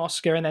 1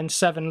 Oscar and then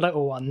 7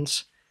 little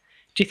ones.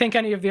 Do you think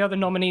any of the other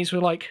nominees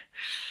were like,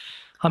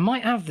 I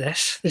might have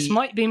this. This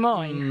might be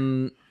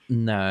mine?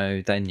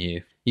 No, they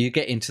knew. You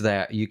get into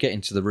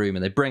the room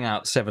and they bring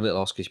out 7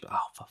 little Oscars. But,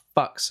 oh, for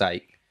fuck's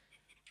sake!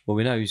 Well,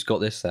 we know who's got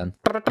this then.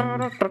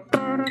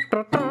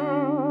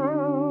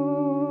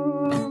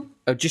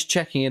 Oh, just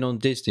checking in on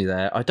Disney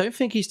there. I don't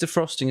think he's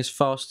defrosting as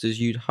fast as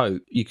you'd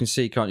hope. You can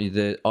see, can't you?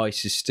 The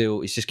ice is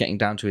it's just getting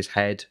down to his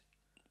head.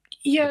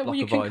 Yeah, well,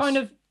 you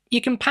can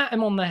you can pat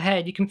him on the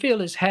head. You can feel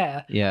his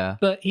hair. Yeah,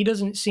 but he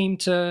doesn't seem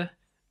to.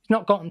 He's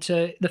not gotten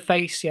to the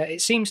face yet.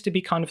 It seems to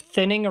be kind of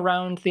thinning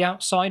around the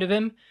outside of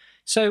him.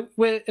 So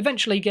we're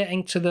eventually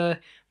getting to the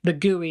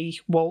gooey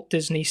Walt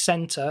Disney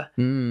centre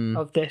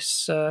of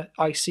this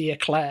icy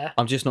eclair.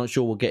 I'm just not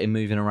sure we'll get him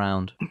moving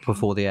around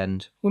before the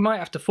end. We might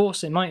have to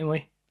force him, mightn't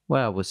we?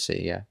 Well, we'll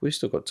see, yeah. We've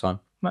still got time.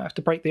 Might have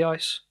to break the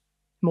ice.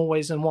 More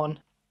ways than one.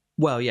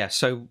 Well, yeah,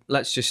 so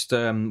let's just,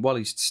 while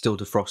he's still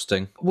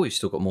defrosting, we've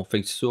still got more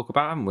things to talk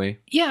about, haven't we?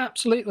 Yeah,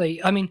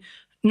 absolutely. I mean,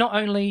 not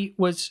only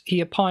was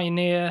he a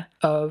pioneer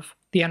of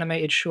the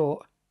animated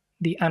short,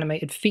 the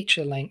animated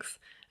feature length,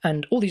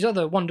 and all these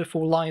other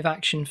wonderful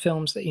live-action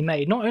films that he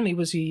made, not only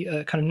was he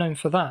kind of known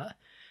for that,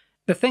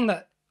 the thing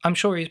that I'm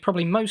sure he's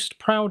probably most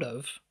proud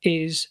of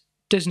is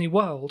Disney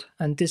World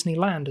and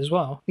Disneyland as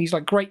well. These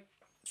like great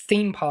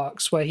theme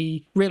parks where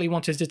he really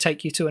wanted to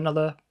take you to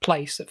another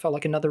place that felt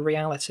like another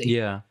reality.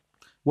 Yeah.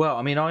 Well,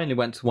 I mean, I only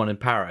went to one in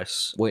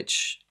Paris,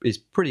 which is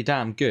pretty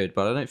damn good,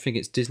 but I don't think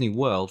it's Disney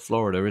World,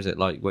 Florida, is it?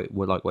 Like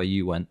where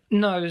you went?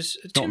 No, it's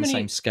not on the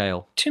same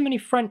scale. Too many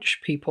French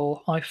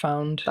people, I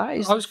found. That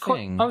is I was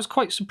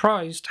quite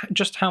surprised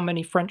just how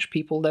many French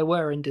people there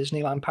were in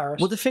Disneyland Paris.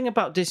 Well, the thing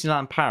about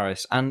Disneyland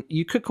Paris, and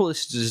you could call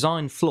this a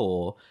design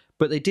flaw,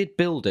 but they did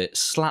build it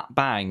slap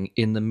bang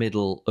in the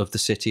middle of the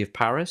city of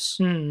Paris.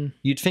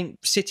 You'd think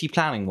city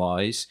planning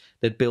wise,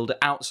 they'd build it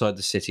outside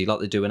the city like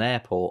they do an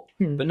airport.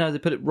 But no, they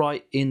put it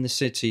right in the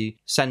city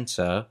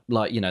centre,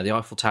 like, the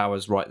Eiffel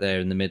Tower's right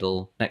there in the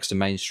middle, next to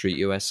Main Street,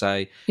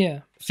 USA. Yeah.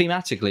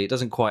 Thematically, it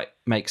doesn't quite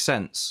make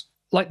sense.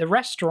 Like the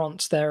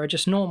restaurants there are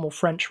just normal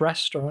French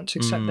restaurants,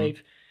 except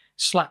they've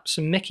slapped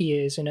some Mickey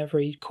ears in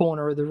every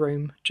corner of the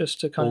room just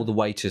to kind All the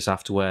waiters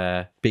have to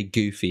wear big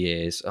goofy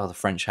ears. Oh, the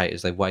French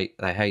haters, they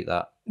hate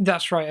that.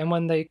 That's right, and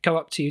when they go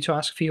up to you to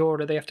ask for your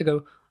order, they have to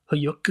go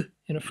 "Hayuk"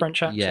 in a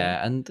French accent.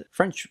 Yeah, and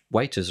French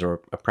waiters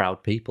are a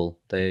proud people.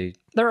 They're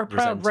a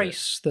proud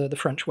race, the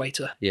French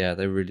waiter. Yeah,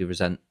 they really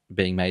resent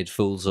being made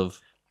fools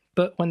of.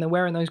 But when they're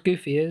wearing those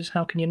goofy ears,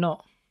 how can you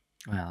not?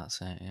 Well,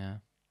 that's it, yeah.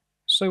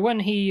 So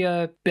when he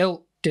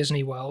built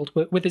Disney World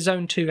with his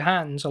own 2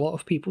 hands, a lot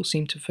of people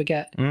seem to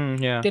forget.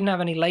 Yeah. Didn't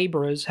have any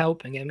labourers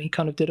helping him. He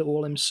kind of did it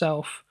all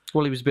himself.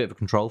 Well, he was a bit of a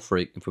control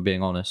freak, if we're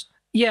being honest.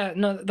 Yeah,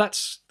 no,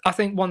 I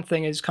think one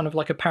thing is kind of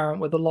like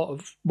apparent with a lot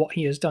of what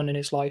he has done in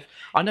his life.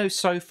 I know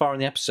so far in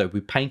the episode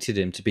we painted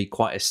him to be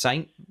quite a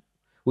saint.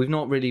 We've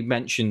not really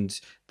mentioned,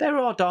 there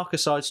are darker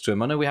sides to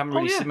him. I know we haven't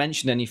really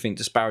mentioned anything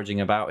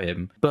disparaging about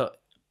him, but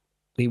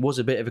he was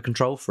a bit of a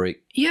control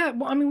freak. Yeah,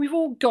 well, I mean, we've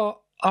all got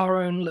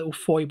our own little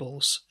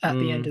foibles at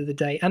the end of the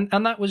day, and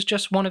that was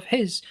just one of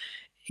his.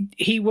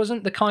 He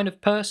wasn't the kind of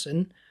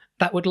person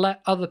that would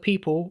let other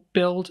people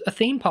build a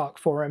theme park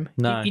for him.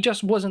 No. He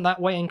just wasn't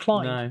that way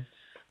inclined. No.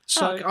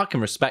 So I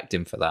can respect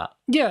him for that.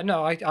 Yeah,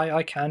 no,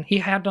 I can. He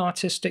had an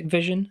artistic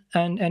vision,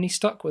 and he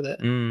stuck with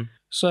it.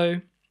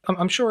 So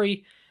I'm sure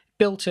he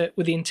built it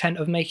with the intent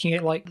of making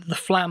it like the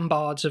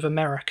Flambards of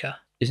America.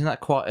 Isn't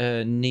that quite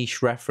a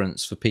niche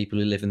reference for people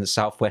who live in the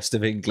southwest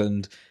of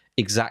England,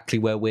 exactly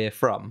where we're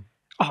from?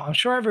 Oh, I'm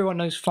sure everyone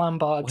knows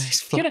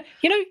Flambards.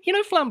 You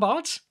know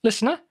Flambards,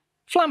 listener?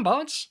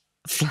 Flambards.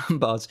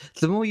 Flambards.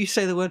 The more you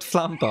say the word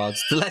Flambards,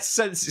 the less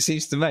sense it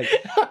seems to make.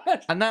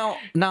 And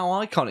now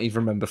I can't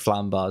even remember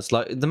Flambards.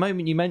 Like, the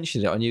moment you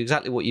mentioned it, I knew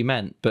exactly what you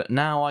meant, but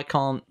now I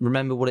can't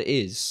remember what it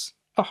is.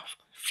 Oh,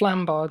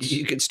 Flambards.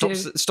 You can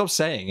stop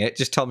saying it.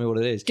 Just tell me what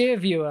it is. Dear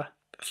viewer,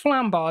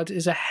 Flambards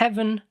is a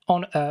heaven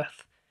on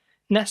earth,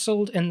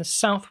 nestled in the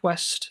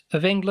southwest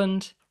of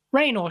England.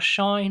 Rain or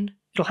shine,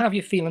 it'll have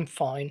you feeling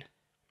fine.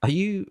 Are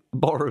you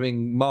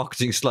borrowing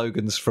marketing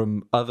slogans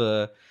from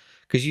other...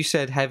 Because you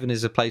said heaven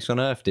is a place on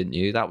earth, didn't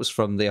you? That was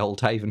from the Old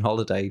Haven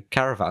Holiday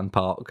Caravan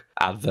Park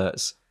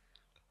adverts.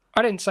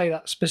 I didn't say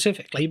that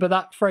specifically, but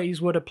that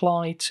phrase would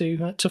apply to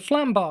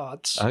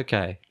Flambards.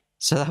 Okay.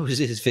 So that was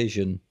his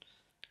vision,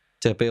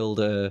 to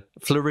build a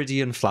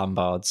Floridian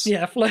Flambards.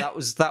 Yeah, that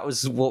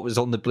was what was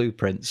on the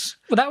blueprints.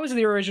 Well, that was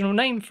the original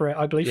name for it,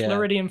 I believe, yeah.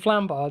 Floridian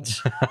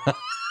Flambards.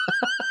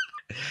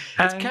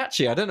 It's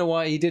catchy. I don't know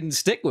why he didn't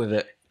stick with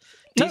it.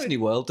 Disney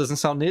World doesn't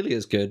sound nearly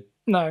as good.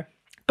 No.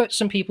 But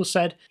some people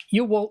said,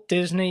 you're Walt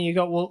Disney, you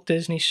got Walt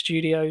Disney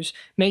Studios,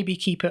 maybe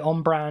keep it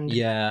on brand.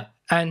 Yeah.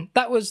 And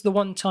that was the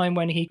one time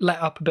when he let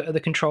up a bit of the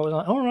control.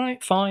 Like, all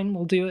right, fine,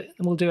 we'll do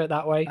it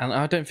that way. And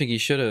I don't think he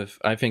should have.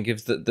 I think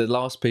if the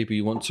last people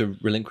you want to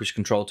relinquish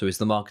control to is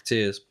the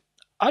marketeers.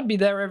 I'd be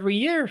there every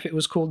year if it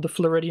was called the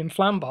Floridian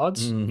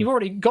Flambards. You've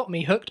already got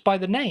me hooked by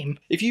the name.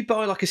 If you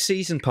buy like a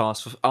season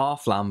pass for our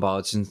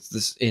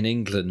Flambards in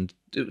England,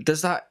 would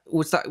that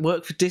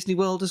work for Disney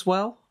World as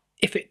well?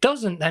 If it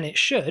doesn't, then it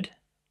should.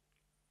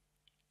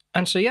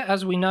 And so, yeah,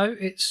 as we know,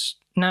 it's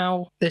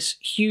now this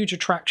huge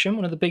attraction,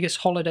 one of the biggest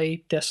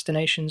holiday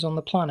destinations on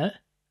the planet.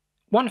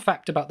 One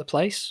fact about the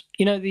place,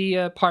 you know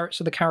the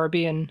Pirates of the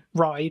Caribbean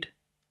ride?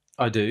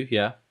 I do,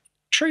 yeah.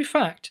 True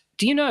fact,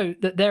 do you know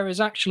that there is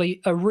actually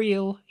a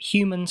real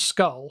human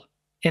skull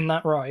in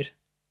that ride?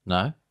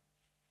 No.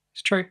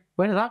 It's true.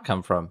 Where did that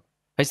come from?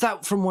 Is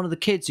that from one of the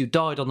kids who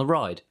died on the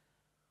ride?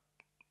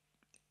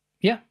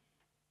 Yeah.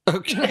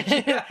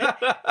 Okay.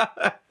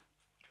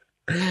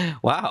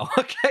 Wow.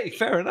 Okay,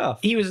 fair enough.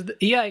 He was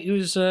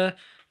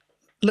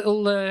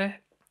little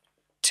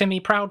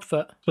Timmy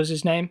Proudfoot was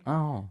his name.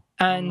 Oh.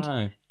 And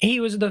no. He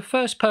was the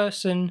first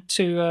person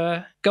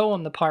to go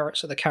on the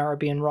Pirates of the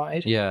Caribbean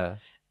ride. Yeah.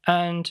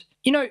 And,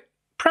 you know,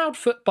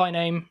 Proudfoot by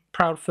name,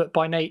 Proudfoot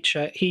by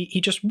nature,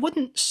 he just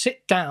wouldn't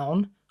sit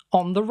down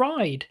on the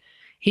ride.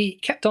 He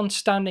kept on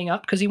standing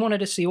up because he wanted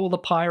to see all the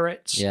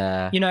pirates.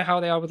 Yeah. You know how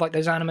they are with like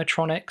those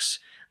animatronics,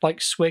 like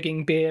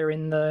swigging beer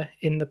in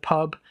the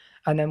pub.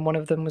 And then one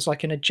of them was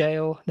like in a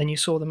jail. Then you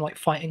saw them like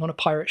fighting on a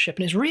pirate ship.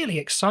 And it's really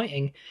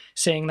exciting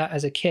seeing that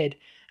as a kid.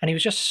 And he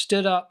was just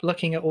stood up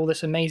looking at all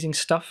this amazing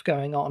stuff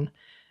going on.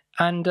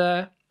 And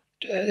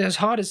as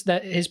hard as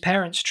his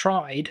parents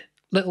tried,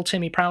 little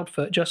Timmy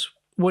Proudfoot just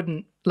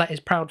wouldn't let his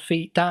proud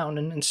feet down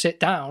and sit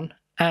down.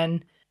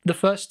 And the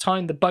first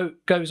time the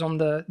boat goes on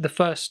the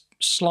first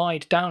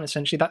slide down,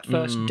 essentially, that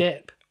first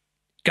dip,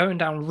 going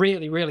down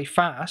really, really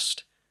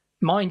fast,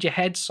 mind your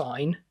head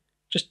sign,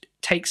 just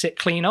takes it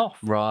clean off.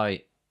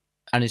 Right.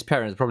 And his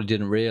parents probably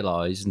didn't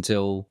realise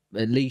until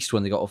at least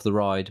when they got off the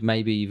ride,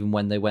 maybe even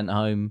when they went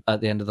home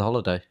at the end of the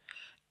holiday.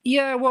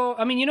 Yeah, well,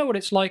 I mean, you know what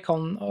it's like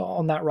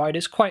on that ride.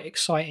 It's quite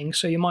exciting,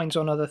 so your mind's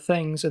on other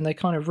things, and they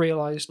kind of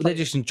realised... They're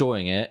just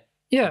enjoying it.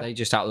 Yeah. They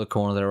just out of the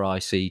corner of their eye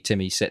see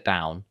Timmy sit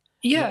down.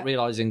 Yeah. Not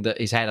realising that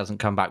his head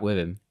hasn't come back with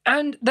him.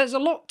 And there's a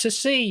lot to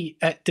see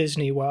at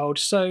Disney World,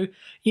 so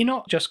you're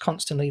not just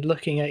constantly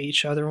looking at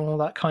each other and all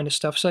that kind of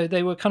stuff. So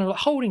they were kind of like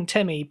holding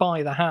Timmy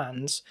by the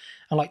hands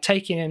and like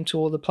taking him to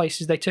all the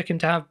places. They took him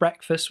to have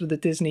breakfast with the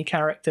Disney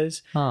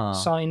characters,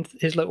 signed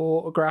his little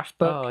autograph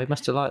book. Oh, he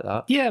must have liked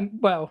that. Yeah,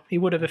 well, he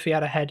would have if he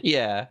had a head.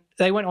 Yeah.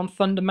 They went on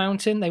Thunder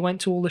Mountain, they went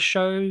to all the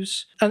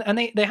shows, and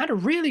they had a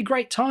really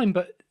great time,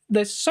 but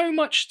there's so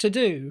much to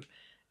do,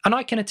 and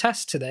I can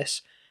attest to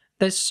this.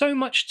 There's so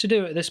much to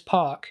do at this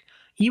park.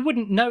 You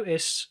wouldn't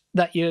notice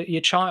that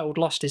your child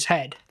lost his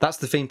head. That's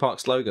the theme park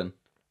slogan.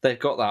 They've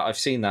got that. I've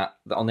seen that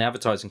on the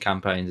advertising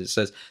campaigns. It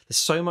says, there's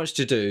so much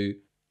to do,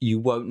 you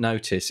won't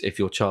notice if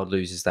your child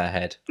loses their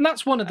head. And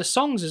that's one of the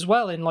songs as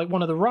well in like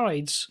one of the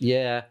rides.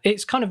 Yeah.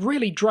 It's kind of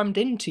really drummed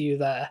into you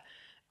there.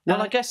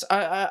 Well, I guess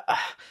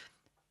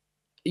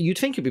you'd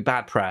think it'd be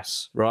bad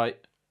press, right?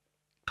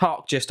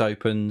 Park just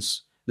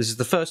opens. This is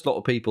the first lot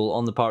of people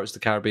on the Pirates of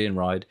the Caribbean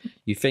ride.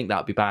 You think that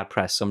would be bad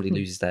press, somebody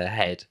loses their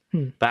head.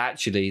 But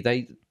actually,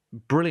 they,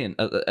 brilliant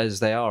as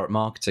they are at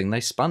marketing,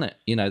 they spun it.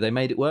 You know, they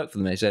made it work for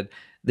them. They said,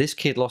 this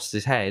kid lost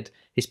his head.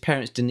 His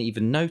parents didn't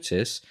even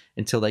notice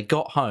until they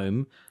got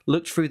home,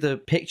 looked through the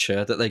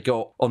picture that they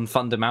got on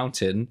Thunder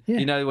Mountain. Yeah.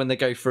 You know, when they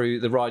go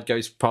through, the ride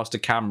goes past a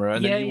camera,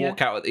 and then you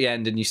walk out at the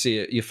end and you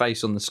see your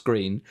face on the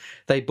screen.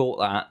 They bought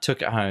that,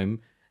 took it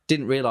home,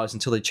 didn't realise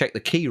until they checked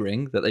the key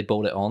ring that they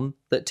bought it on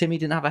that Timmy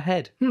didn't have a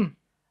head.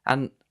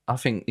 And I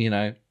think, you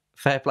know,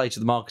 fair play to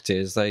the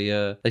marketeers.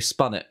 They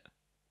spun it.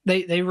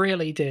 They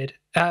really did.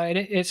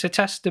 It's a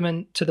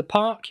testament to the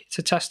park. It's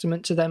a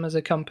testament to them as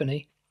a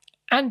company.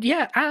 And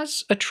yeah,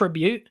 as a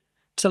tribute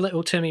to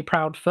little Timmy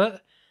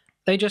Proudfoot,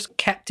 they just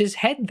kept his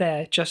head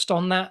there, just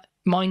on that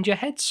 "Mind Your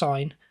Head"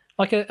 sign,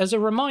 like as a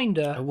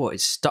reminder. Oh, what?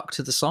 It's stuck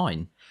to the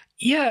sign?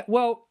 Yeah,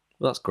 well,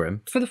 That's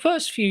grim. For the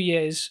first few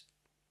years,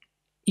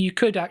 you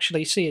could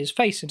actually see his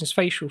face and his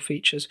facial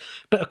features,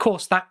 but of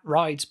course that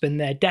ride's been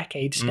there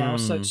decades now,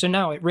 so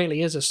now it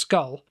really is a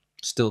skull.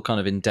 Still kind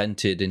of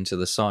indented into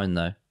the sign,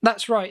 though.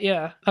 That's right,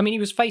 yeah. I mean, he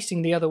was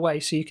facing the other way,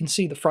 so you can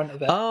see the front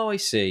of it. Oh, I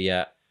see,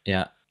 yeah.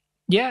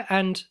 Yeah,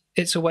 and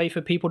it's a way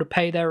for people to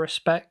pay their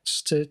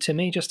respects to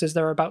Timmy, just as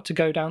they're about to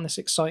go down this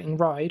exciting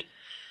ride.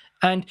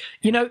 And,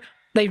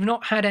 they've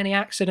not had any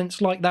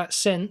accidents like that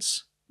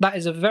since. That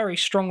is a very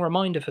strong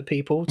reminder for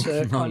people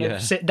to kind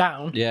of sit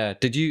down. Yeah.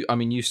 Did you,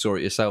 you saw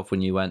it yourself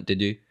when you went,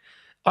 did you?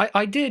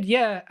 I did,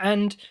 yeah.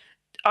 And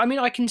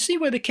I can see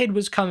where the kid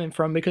was coming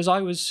from, because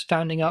I was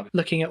standing up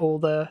looking at all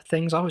the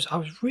things. I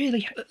was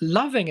really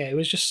loving it. It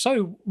was just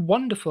so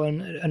wonderful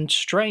and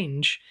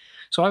strange.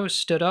 So I was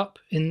stood up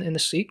in the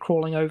seat,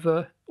 crawling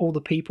over all the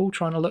people,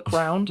 trying to look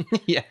round.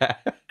 Yeah.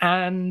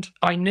 And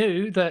I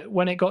knew that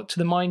when it got to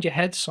the "Mind Your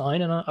Head"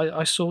 sign and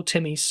I saw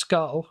Timmy's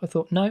skull, I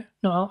thought, no,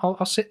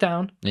 I'll sit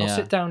down. Yeah. I'll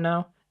sit down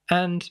now.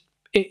 And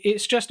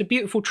it's just a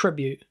beautiful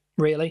tribute,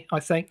 really, I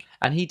think.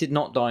 And he did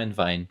not die in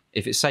vain.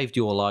 If it saved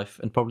your life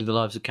and probably the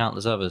lives of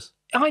countless others.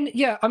 I'm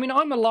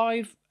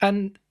alive,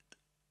 and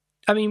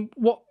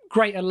what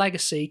greater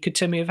legacy could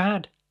Timmy have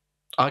had?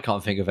 I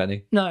can't think of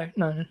any. No,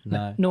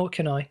 nor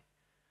can I.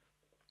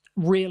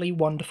 Really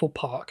wonderful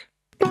park.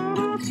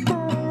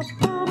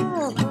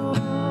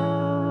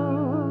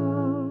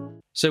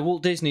 So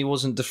Walt Disney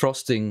wasn't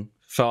defrosting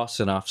fast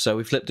enough, so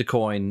we flipped a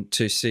coin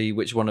to see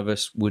which one of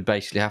us would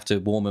basically have to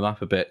warm him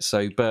up a bit.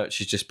 So Burch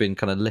has just been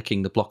kind of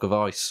licking the block of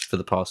ice for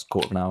the past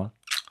quarter of an hour.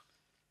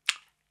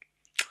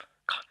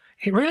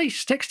 It really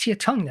sticks to your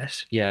tongue,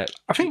 this. Yeah.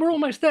 I think we're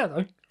almost there,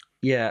 though.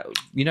 Yeah,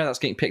 that's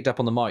getting picked up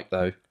on the mic,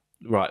 though.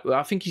 Right. Well,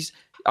 I think he's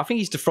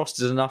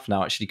defrosted enough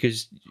now, actually,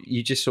 because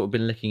you just sort of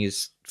been licking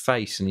his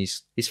face, and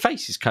his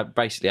face is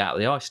basically out of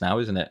the ice now,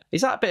 isn't it?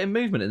 Is that a bit of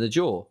movement in the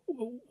jaw?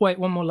 Wait,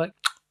 one more lick.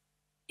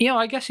 Yeah,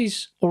 I guess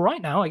he's all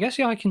right now. I guess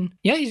I can.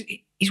 Yeah,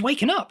 he's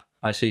waking up.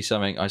 I see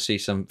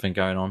something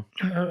going on.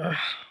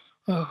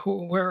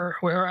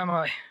 Where am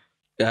I?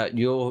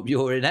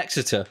 You're in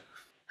Exeter.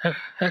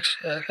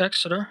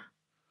 Exeter.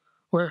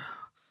 Where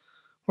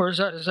is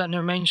that? Is that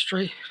near Main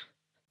Street?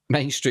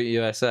 Main Street,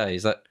 USA.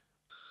 Is that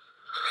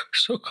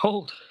so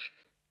cold?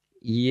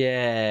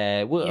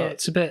 Yeah. Well, yeah,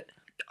 it's a bit.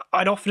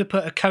 I'd offer to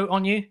put a coat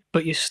on you,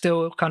 but you're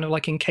still kind of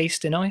like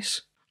encased in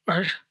ice.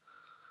 Right.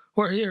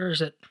 What year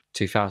is it?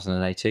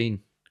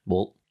 2018,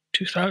 Walt.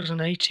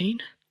 2018?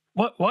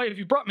 Why have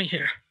you brought me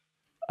here?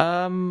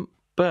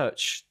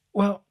 Burch.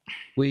 Well,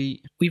 we've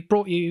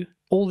brought you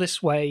all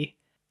this way.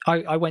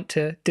 I went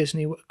to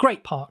Disney.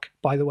 Great park,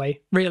 by the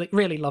way. Really,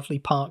 really lovely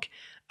park.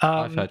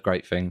 I've heard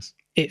great things.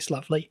 It's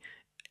lovely.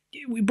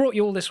 We brought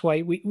you all this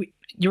way.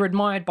 You're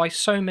admired by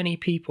so many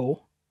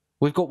people.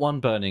 We've got one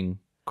burning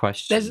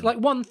question. There's like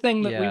one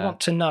thing that we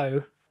want to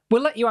know.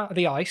 We'll let you out of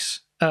the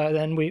ice,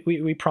 then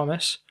we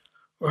promise.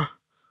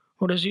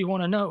 What does you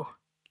want to know?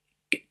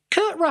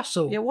 Kurt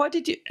Russell. Yeah, why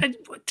did you...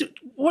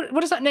 What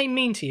does that name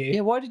mean to you?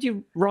 Yeah, why did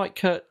you write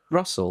Kurt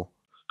Russell?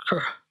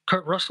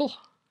 Kurt Russell?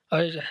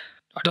 I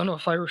don't know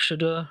if I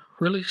should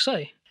really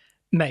say.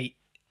 Mate,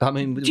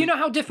 do you know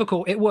how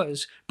difficult it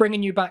was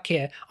bringing you back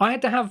here? I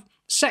had to have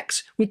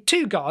sex with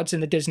 2 guards in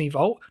the Disney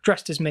Vault,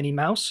 dressed as Minnie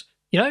Mouse.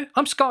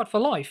 I'm scarred for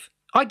life.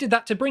 I did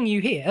that to bring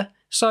you here,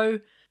 so...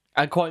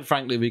 And quite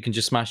frankly, we can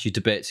just smash you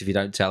to bits if you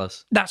don't tell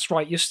us. That's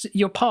right,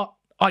 you're part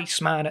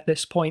Iceman at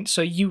this point,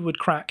 so you would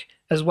crack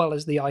as well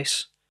as the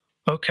ice.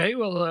 Okay,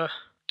 well,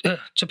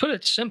 to put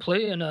it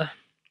simply, and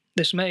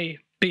this may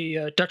be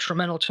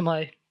detrimental to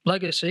my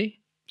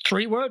legacy,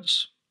 3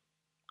 words.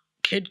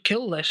 Kid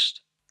kill list.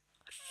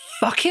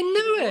 Fucking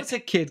knew it! What's a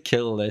kid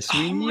kill list?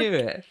 We knew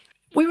it.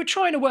 We were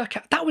trying to work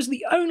out... That was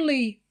the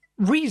only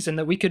reason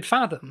that we could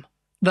fathom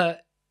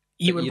that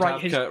you would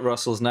write his... Kurt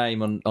Russell's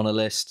name on a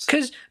list.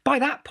 Because by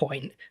that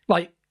point,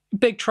 like,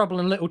 Big Trouble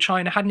in Little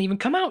China hadn't even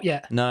come out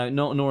yet. No,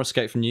 nor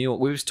Escape from New York.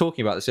 We were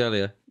talking about this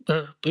earlier.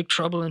 Big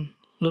Trouble in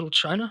Little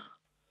China?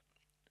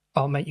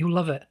 Oh, mate, you'll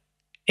love it.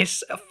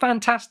 It's a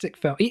fantastic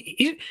film.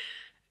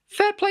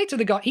 Fair play to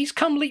the guy. He's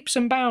come leaps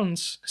and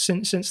bounds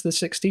since the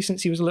 60s,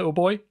 since he was a little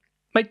boy.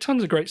 Made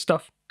tons of great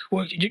stuff.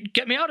 Well, you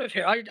get me out of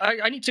here.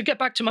 I need to get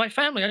back to my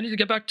family. I need to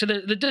get back to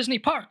the Disney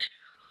park.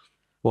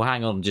 Well,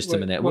 hang on just a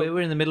minute.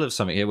 We're in the middle of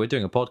something here. We're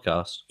doing a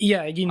podcast.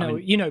 Yeah, you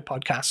know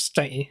podcasts,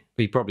 don't you?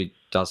 He probably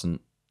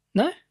doesn't.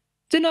 No?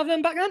 Didn't have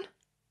them back then?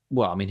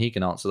 Well, he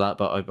can answer that,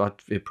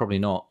 but probably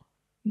not.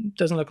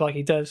 Doesn't look like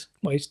he does.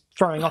 Well, he's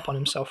throwing up on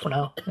himself for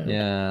now.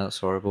 Yeah, that's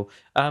horrible.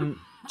 Do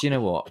you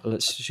know what?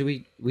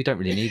 We don't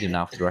really need him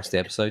now for the rest of the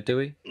episode, do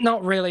we?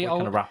 Not really. We're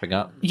kind of wrapping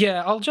up.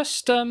 Yeah, I'll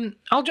just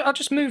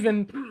move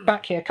him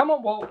back here. Come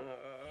on, Walt.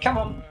 Come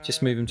on.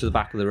 Just move him to the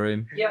back of the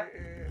room. Yeah.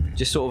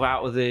 Just sort of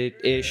out of the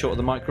earshot of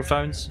the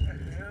microphones.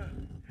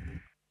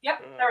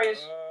 Yep, there he is.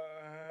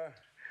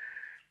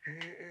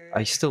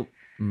 I still...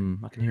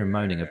 I can hear him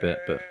moaning a bit,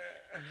 but...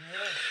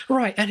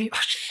 Right, and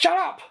shut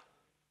up!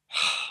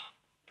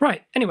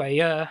 Right,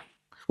 anyway,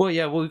 Well,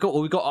 yeah, we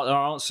got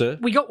our answer.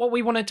 we got what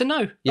we wanted to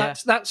know. Yeah.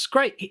 That's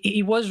great.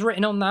 He was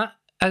written on that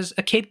as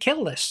a kid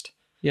kill list.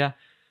 Yeah.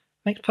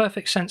 Makes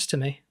perfect sense to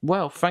me.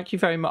 Well, thank you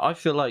very much. I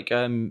feel like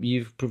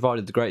you've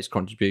provided the greatest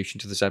contribution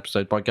to this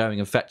episode by going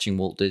and fetching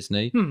Walt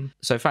Disney.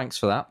 So thanks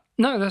for that.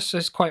 No,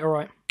 that's quite all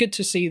right. Good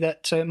to see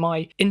that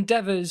my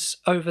endeavours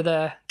over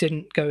there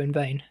didn't go in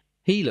vain.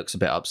 He looks a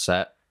bit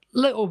upset.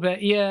 Little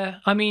bit, yeah.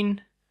 I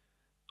mean,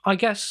 I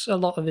guess a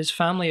lot of his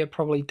family are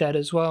probably dead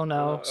as well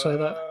now, so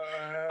that...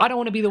 I don't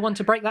want to be the one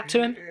to break that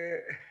to him.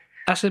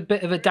 That's a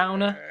bit of a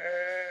downer.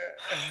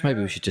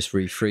 Maybe we should just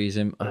refreeze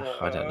him.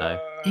 I don't know.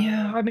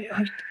 Yeah, I mean,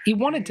 he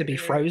wanted to be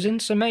frozen,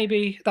 so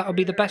maybe that would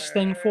be the best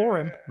thing for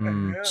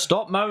him.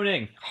 Stop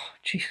moaning.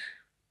 Jeez.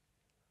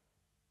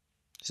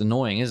 It's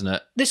annoying, isn't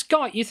it? This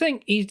guy, you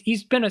think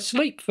he's been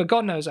asleep for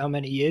God knows how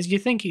many years. You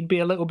think he'd be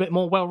a little bit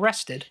more well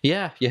rested.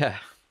 Yeah.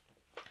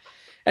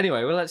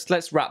 Anyway, well,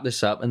 let's wrap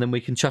this up, and then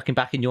we can chuck him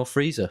back in your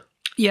freezer.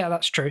 Yeah,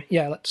 that's true.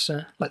 Yeah, let's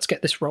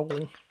get this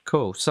rolling.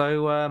 Cool.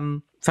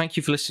 So, thank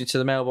you for listening to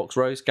the Mailbox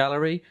Rose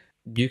Gallery.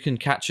 You can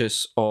catch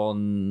us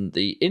on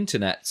the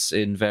internets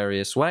in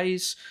various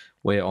ways.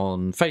 We're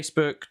on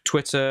Facebook,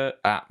 Twitter,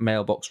 at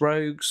Mailbox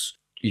Rogues.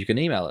 You can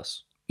email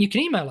us.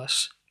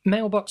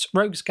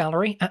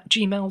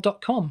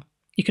 mailboxroguesgallery@gmail.com.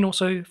 You can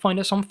also find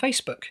us on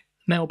Facebook,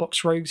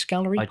 Mailbox Rogues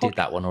Gallery. I did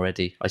that one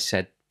already. I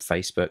said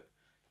Facebook.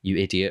 You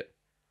idiot.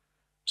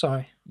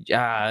 Sorry.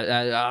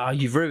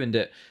 You've ruined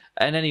it.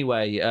 And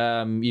anyway,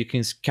 you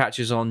can catch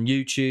us on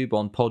YouTube,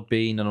 on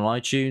Podbean, and on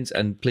iTunes.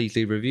 And please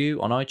leave a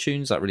review on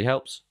iTunes. That really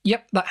helps.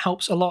 Yep, that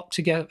helps a lot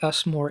to get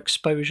us more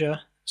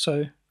exposure.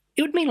 So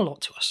it would mean a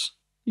lot to us.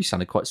 You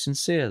sounded quite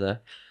sincere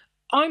there.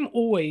 I'm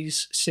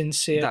always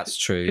sincere. That's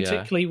true,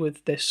 particularly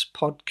with this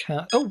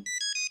podcast. Oh.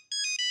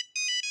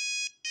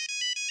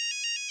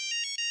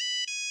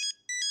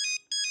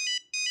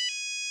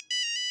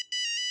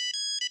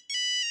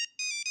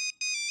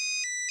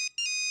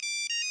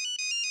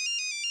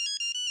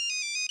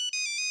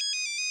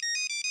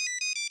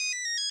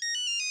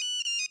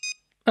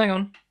 Hang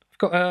on, I've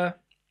got a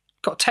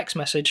text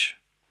message.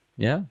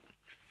 Yeah,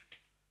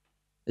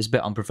 it's a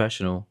bit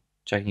unprofessional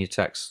checking your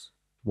text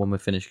when we're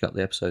finishing up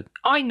the episode.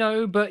 I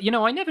know, but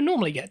I never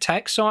normally get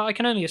text, so I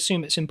can only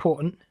assume it's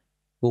important.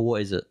 Well,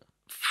 what is it?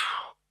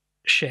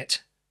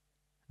 Shit.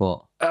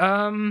 What?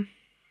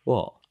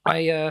 What?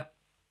 I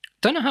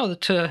don't know how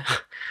to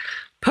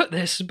put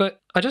this, but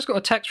I just got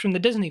a text from the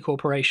Disney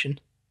Corporation.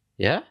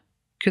 Yeah?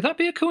 Could that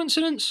be a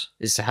coincidence?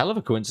 It's a hell of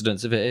a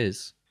coincidence if it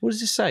is. What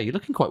does it say? You're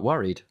looking quite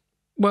worried.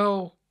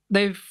 Well,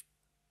 they've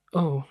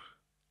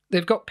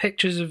got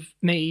pictures of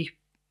me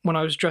when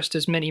I was dressed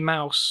as Minnie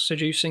Mouse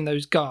seducing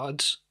those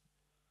guards.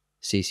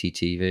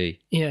 CCTV.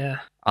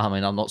 Yeah. I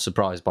mean, I'm not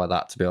surprised by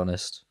that, to be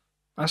honest.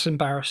 That's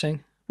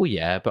embarrassing. Well,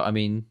 yeah, but I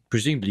mean,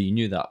 presumably you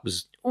knew that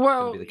was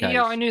going to be the case.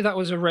 Yeah, I knew that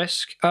was a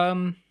risk.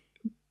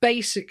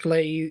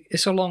 Basically,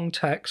 it's a long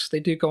text. They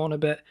do go on a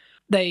bit.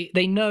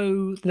 They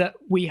know that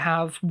we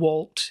have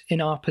Walt in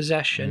our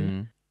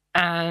possession,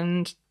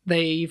 and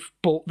they've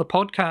bought the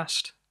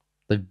podcast.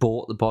 They've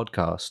bought the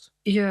podcast?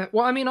 Yeah,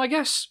 well, I mean, I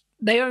guess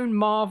they own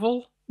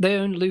Marvel, they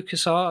own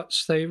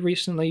LucasArts, they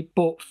recently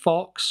bought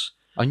Fox.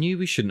 I knew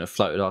we shouldn't have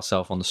floated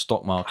ourselves on the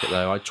stock market,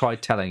 though. I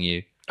tried telling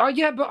you. Oh,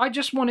 yeah, but I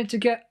just wanted to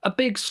get a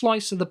big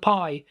slice of the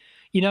pie,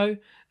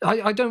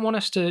 I don't want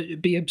us to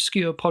be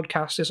obscure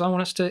podcasters. I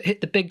want us to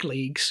hit the big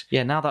leagues.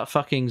 Yeah, now that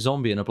fucking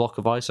zombie in a block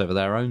of ice over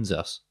there owns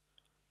us.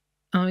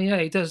 Oh, yeah,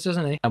 he does,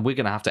 doesn't he? And we're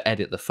going to have to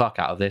edit the fuck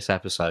out of this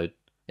episode.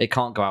 It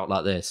can't go out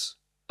like this.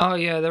 Oh,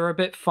 yeah, they're a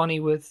bit funny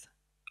with...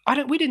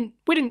 We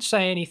didn't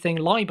say anything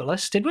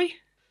libelous, did we?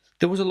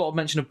 There was a lot of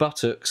mention of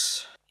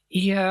buttocks.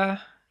 Yeah.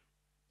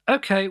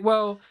 Okay,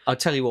 well... I'll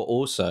tell you what,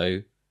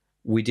 also,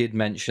 we did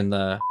mention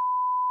the...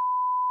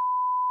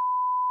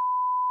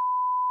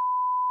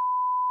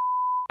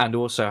 And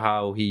also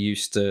how he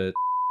used to...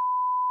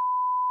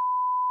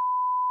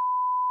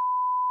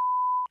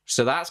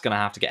 So that's going to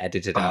have to get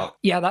edited out.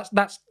 Yeah,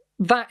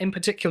 that in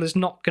particular is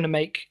not going to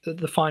make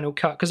the final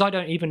cut, because I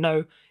don't even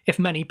know if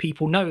many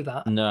people know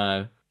that.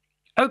 No.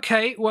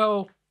 Okay,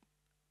 well,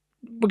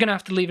 we're going to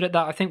have to leave it at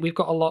that. I think we've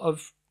got a lot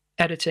of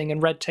editing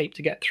and red tape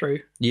to get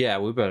through. Yeah,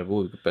 we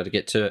better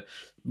get to it.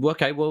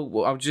 Okay,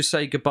 well, I'll just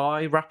say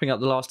goodbye, wrapping up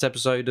the last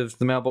episode of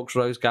the Mailbox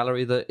Rose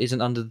Gallery that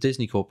isn't under the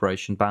Disney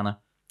Corporation banner.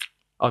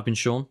 I've been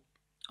Sean.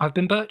 I've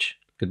been Burch.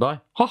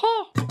 Goodbye. Ha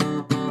ha!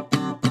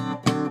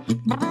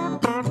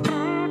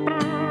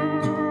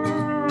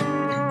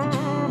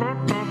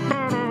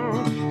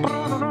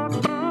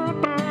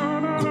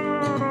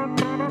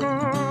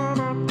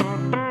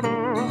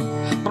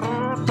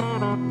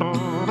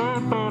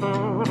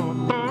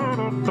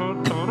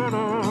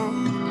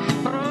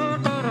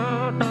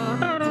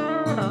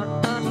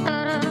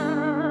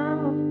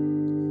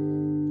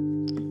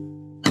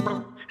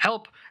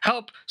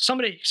 Help!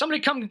 Somebody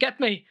come get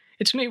me!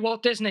 It's me,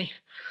 Walt Disney.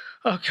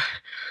 Okay.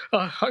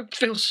 I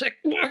feel sick.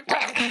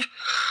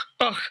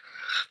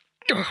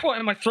 Why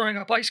am I throwing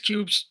up ice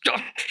cubes?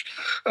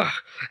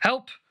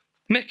 Help!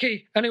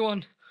 Mickey!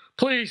 Anyone!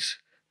 Please!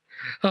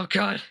 Oh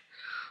God.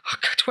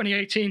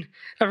 2018.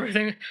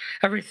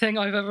 Everything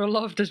I've ever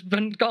loved has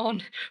been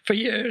gone for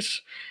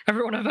years.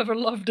 Everyone I've ever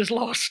loved is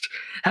lost.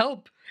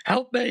 Help!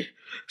 Help me!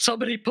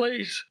 Somebody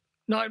please!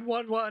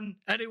 911!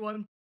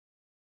 Anyone!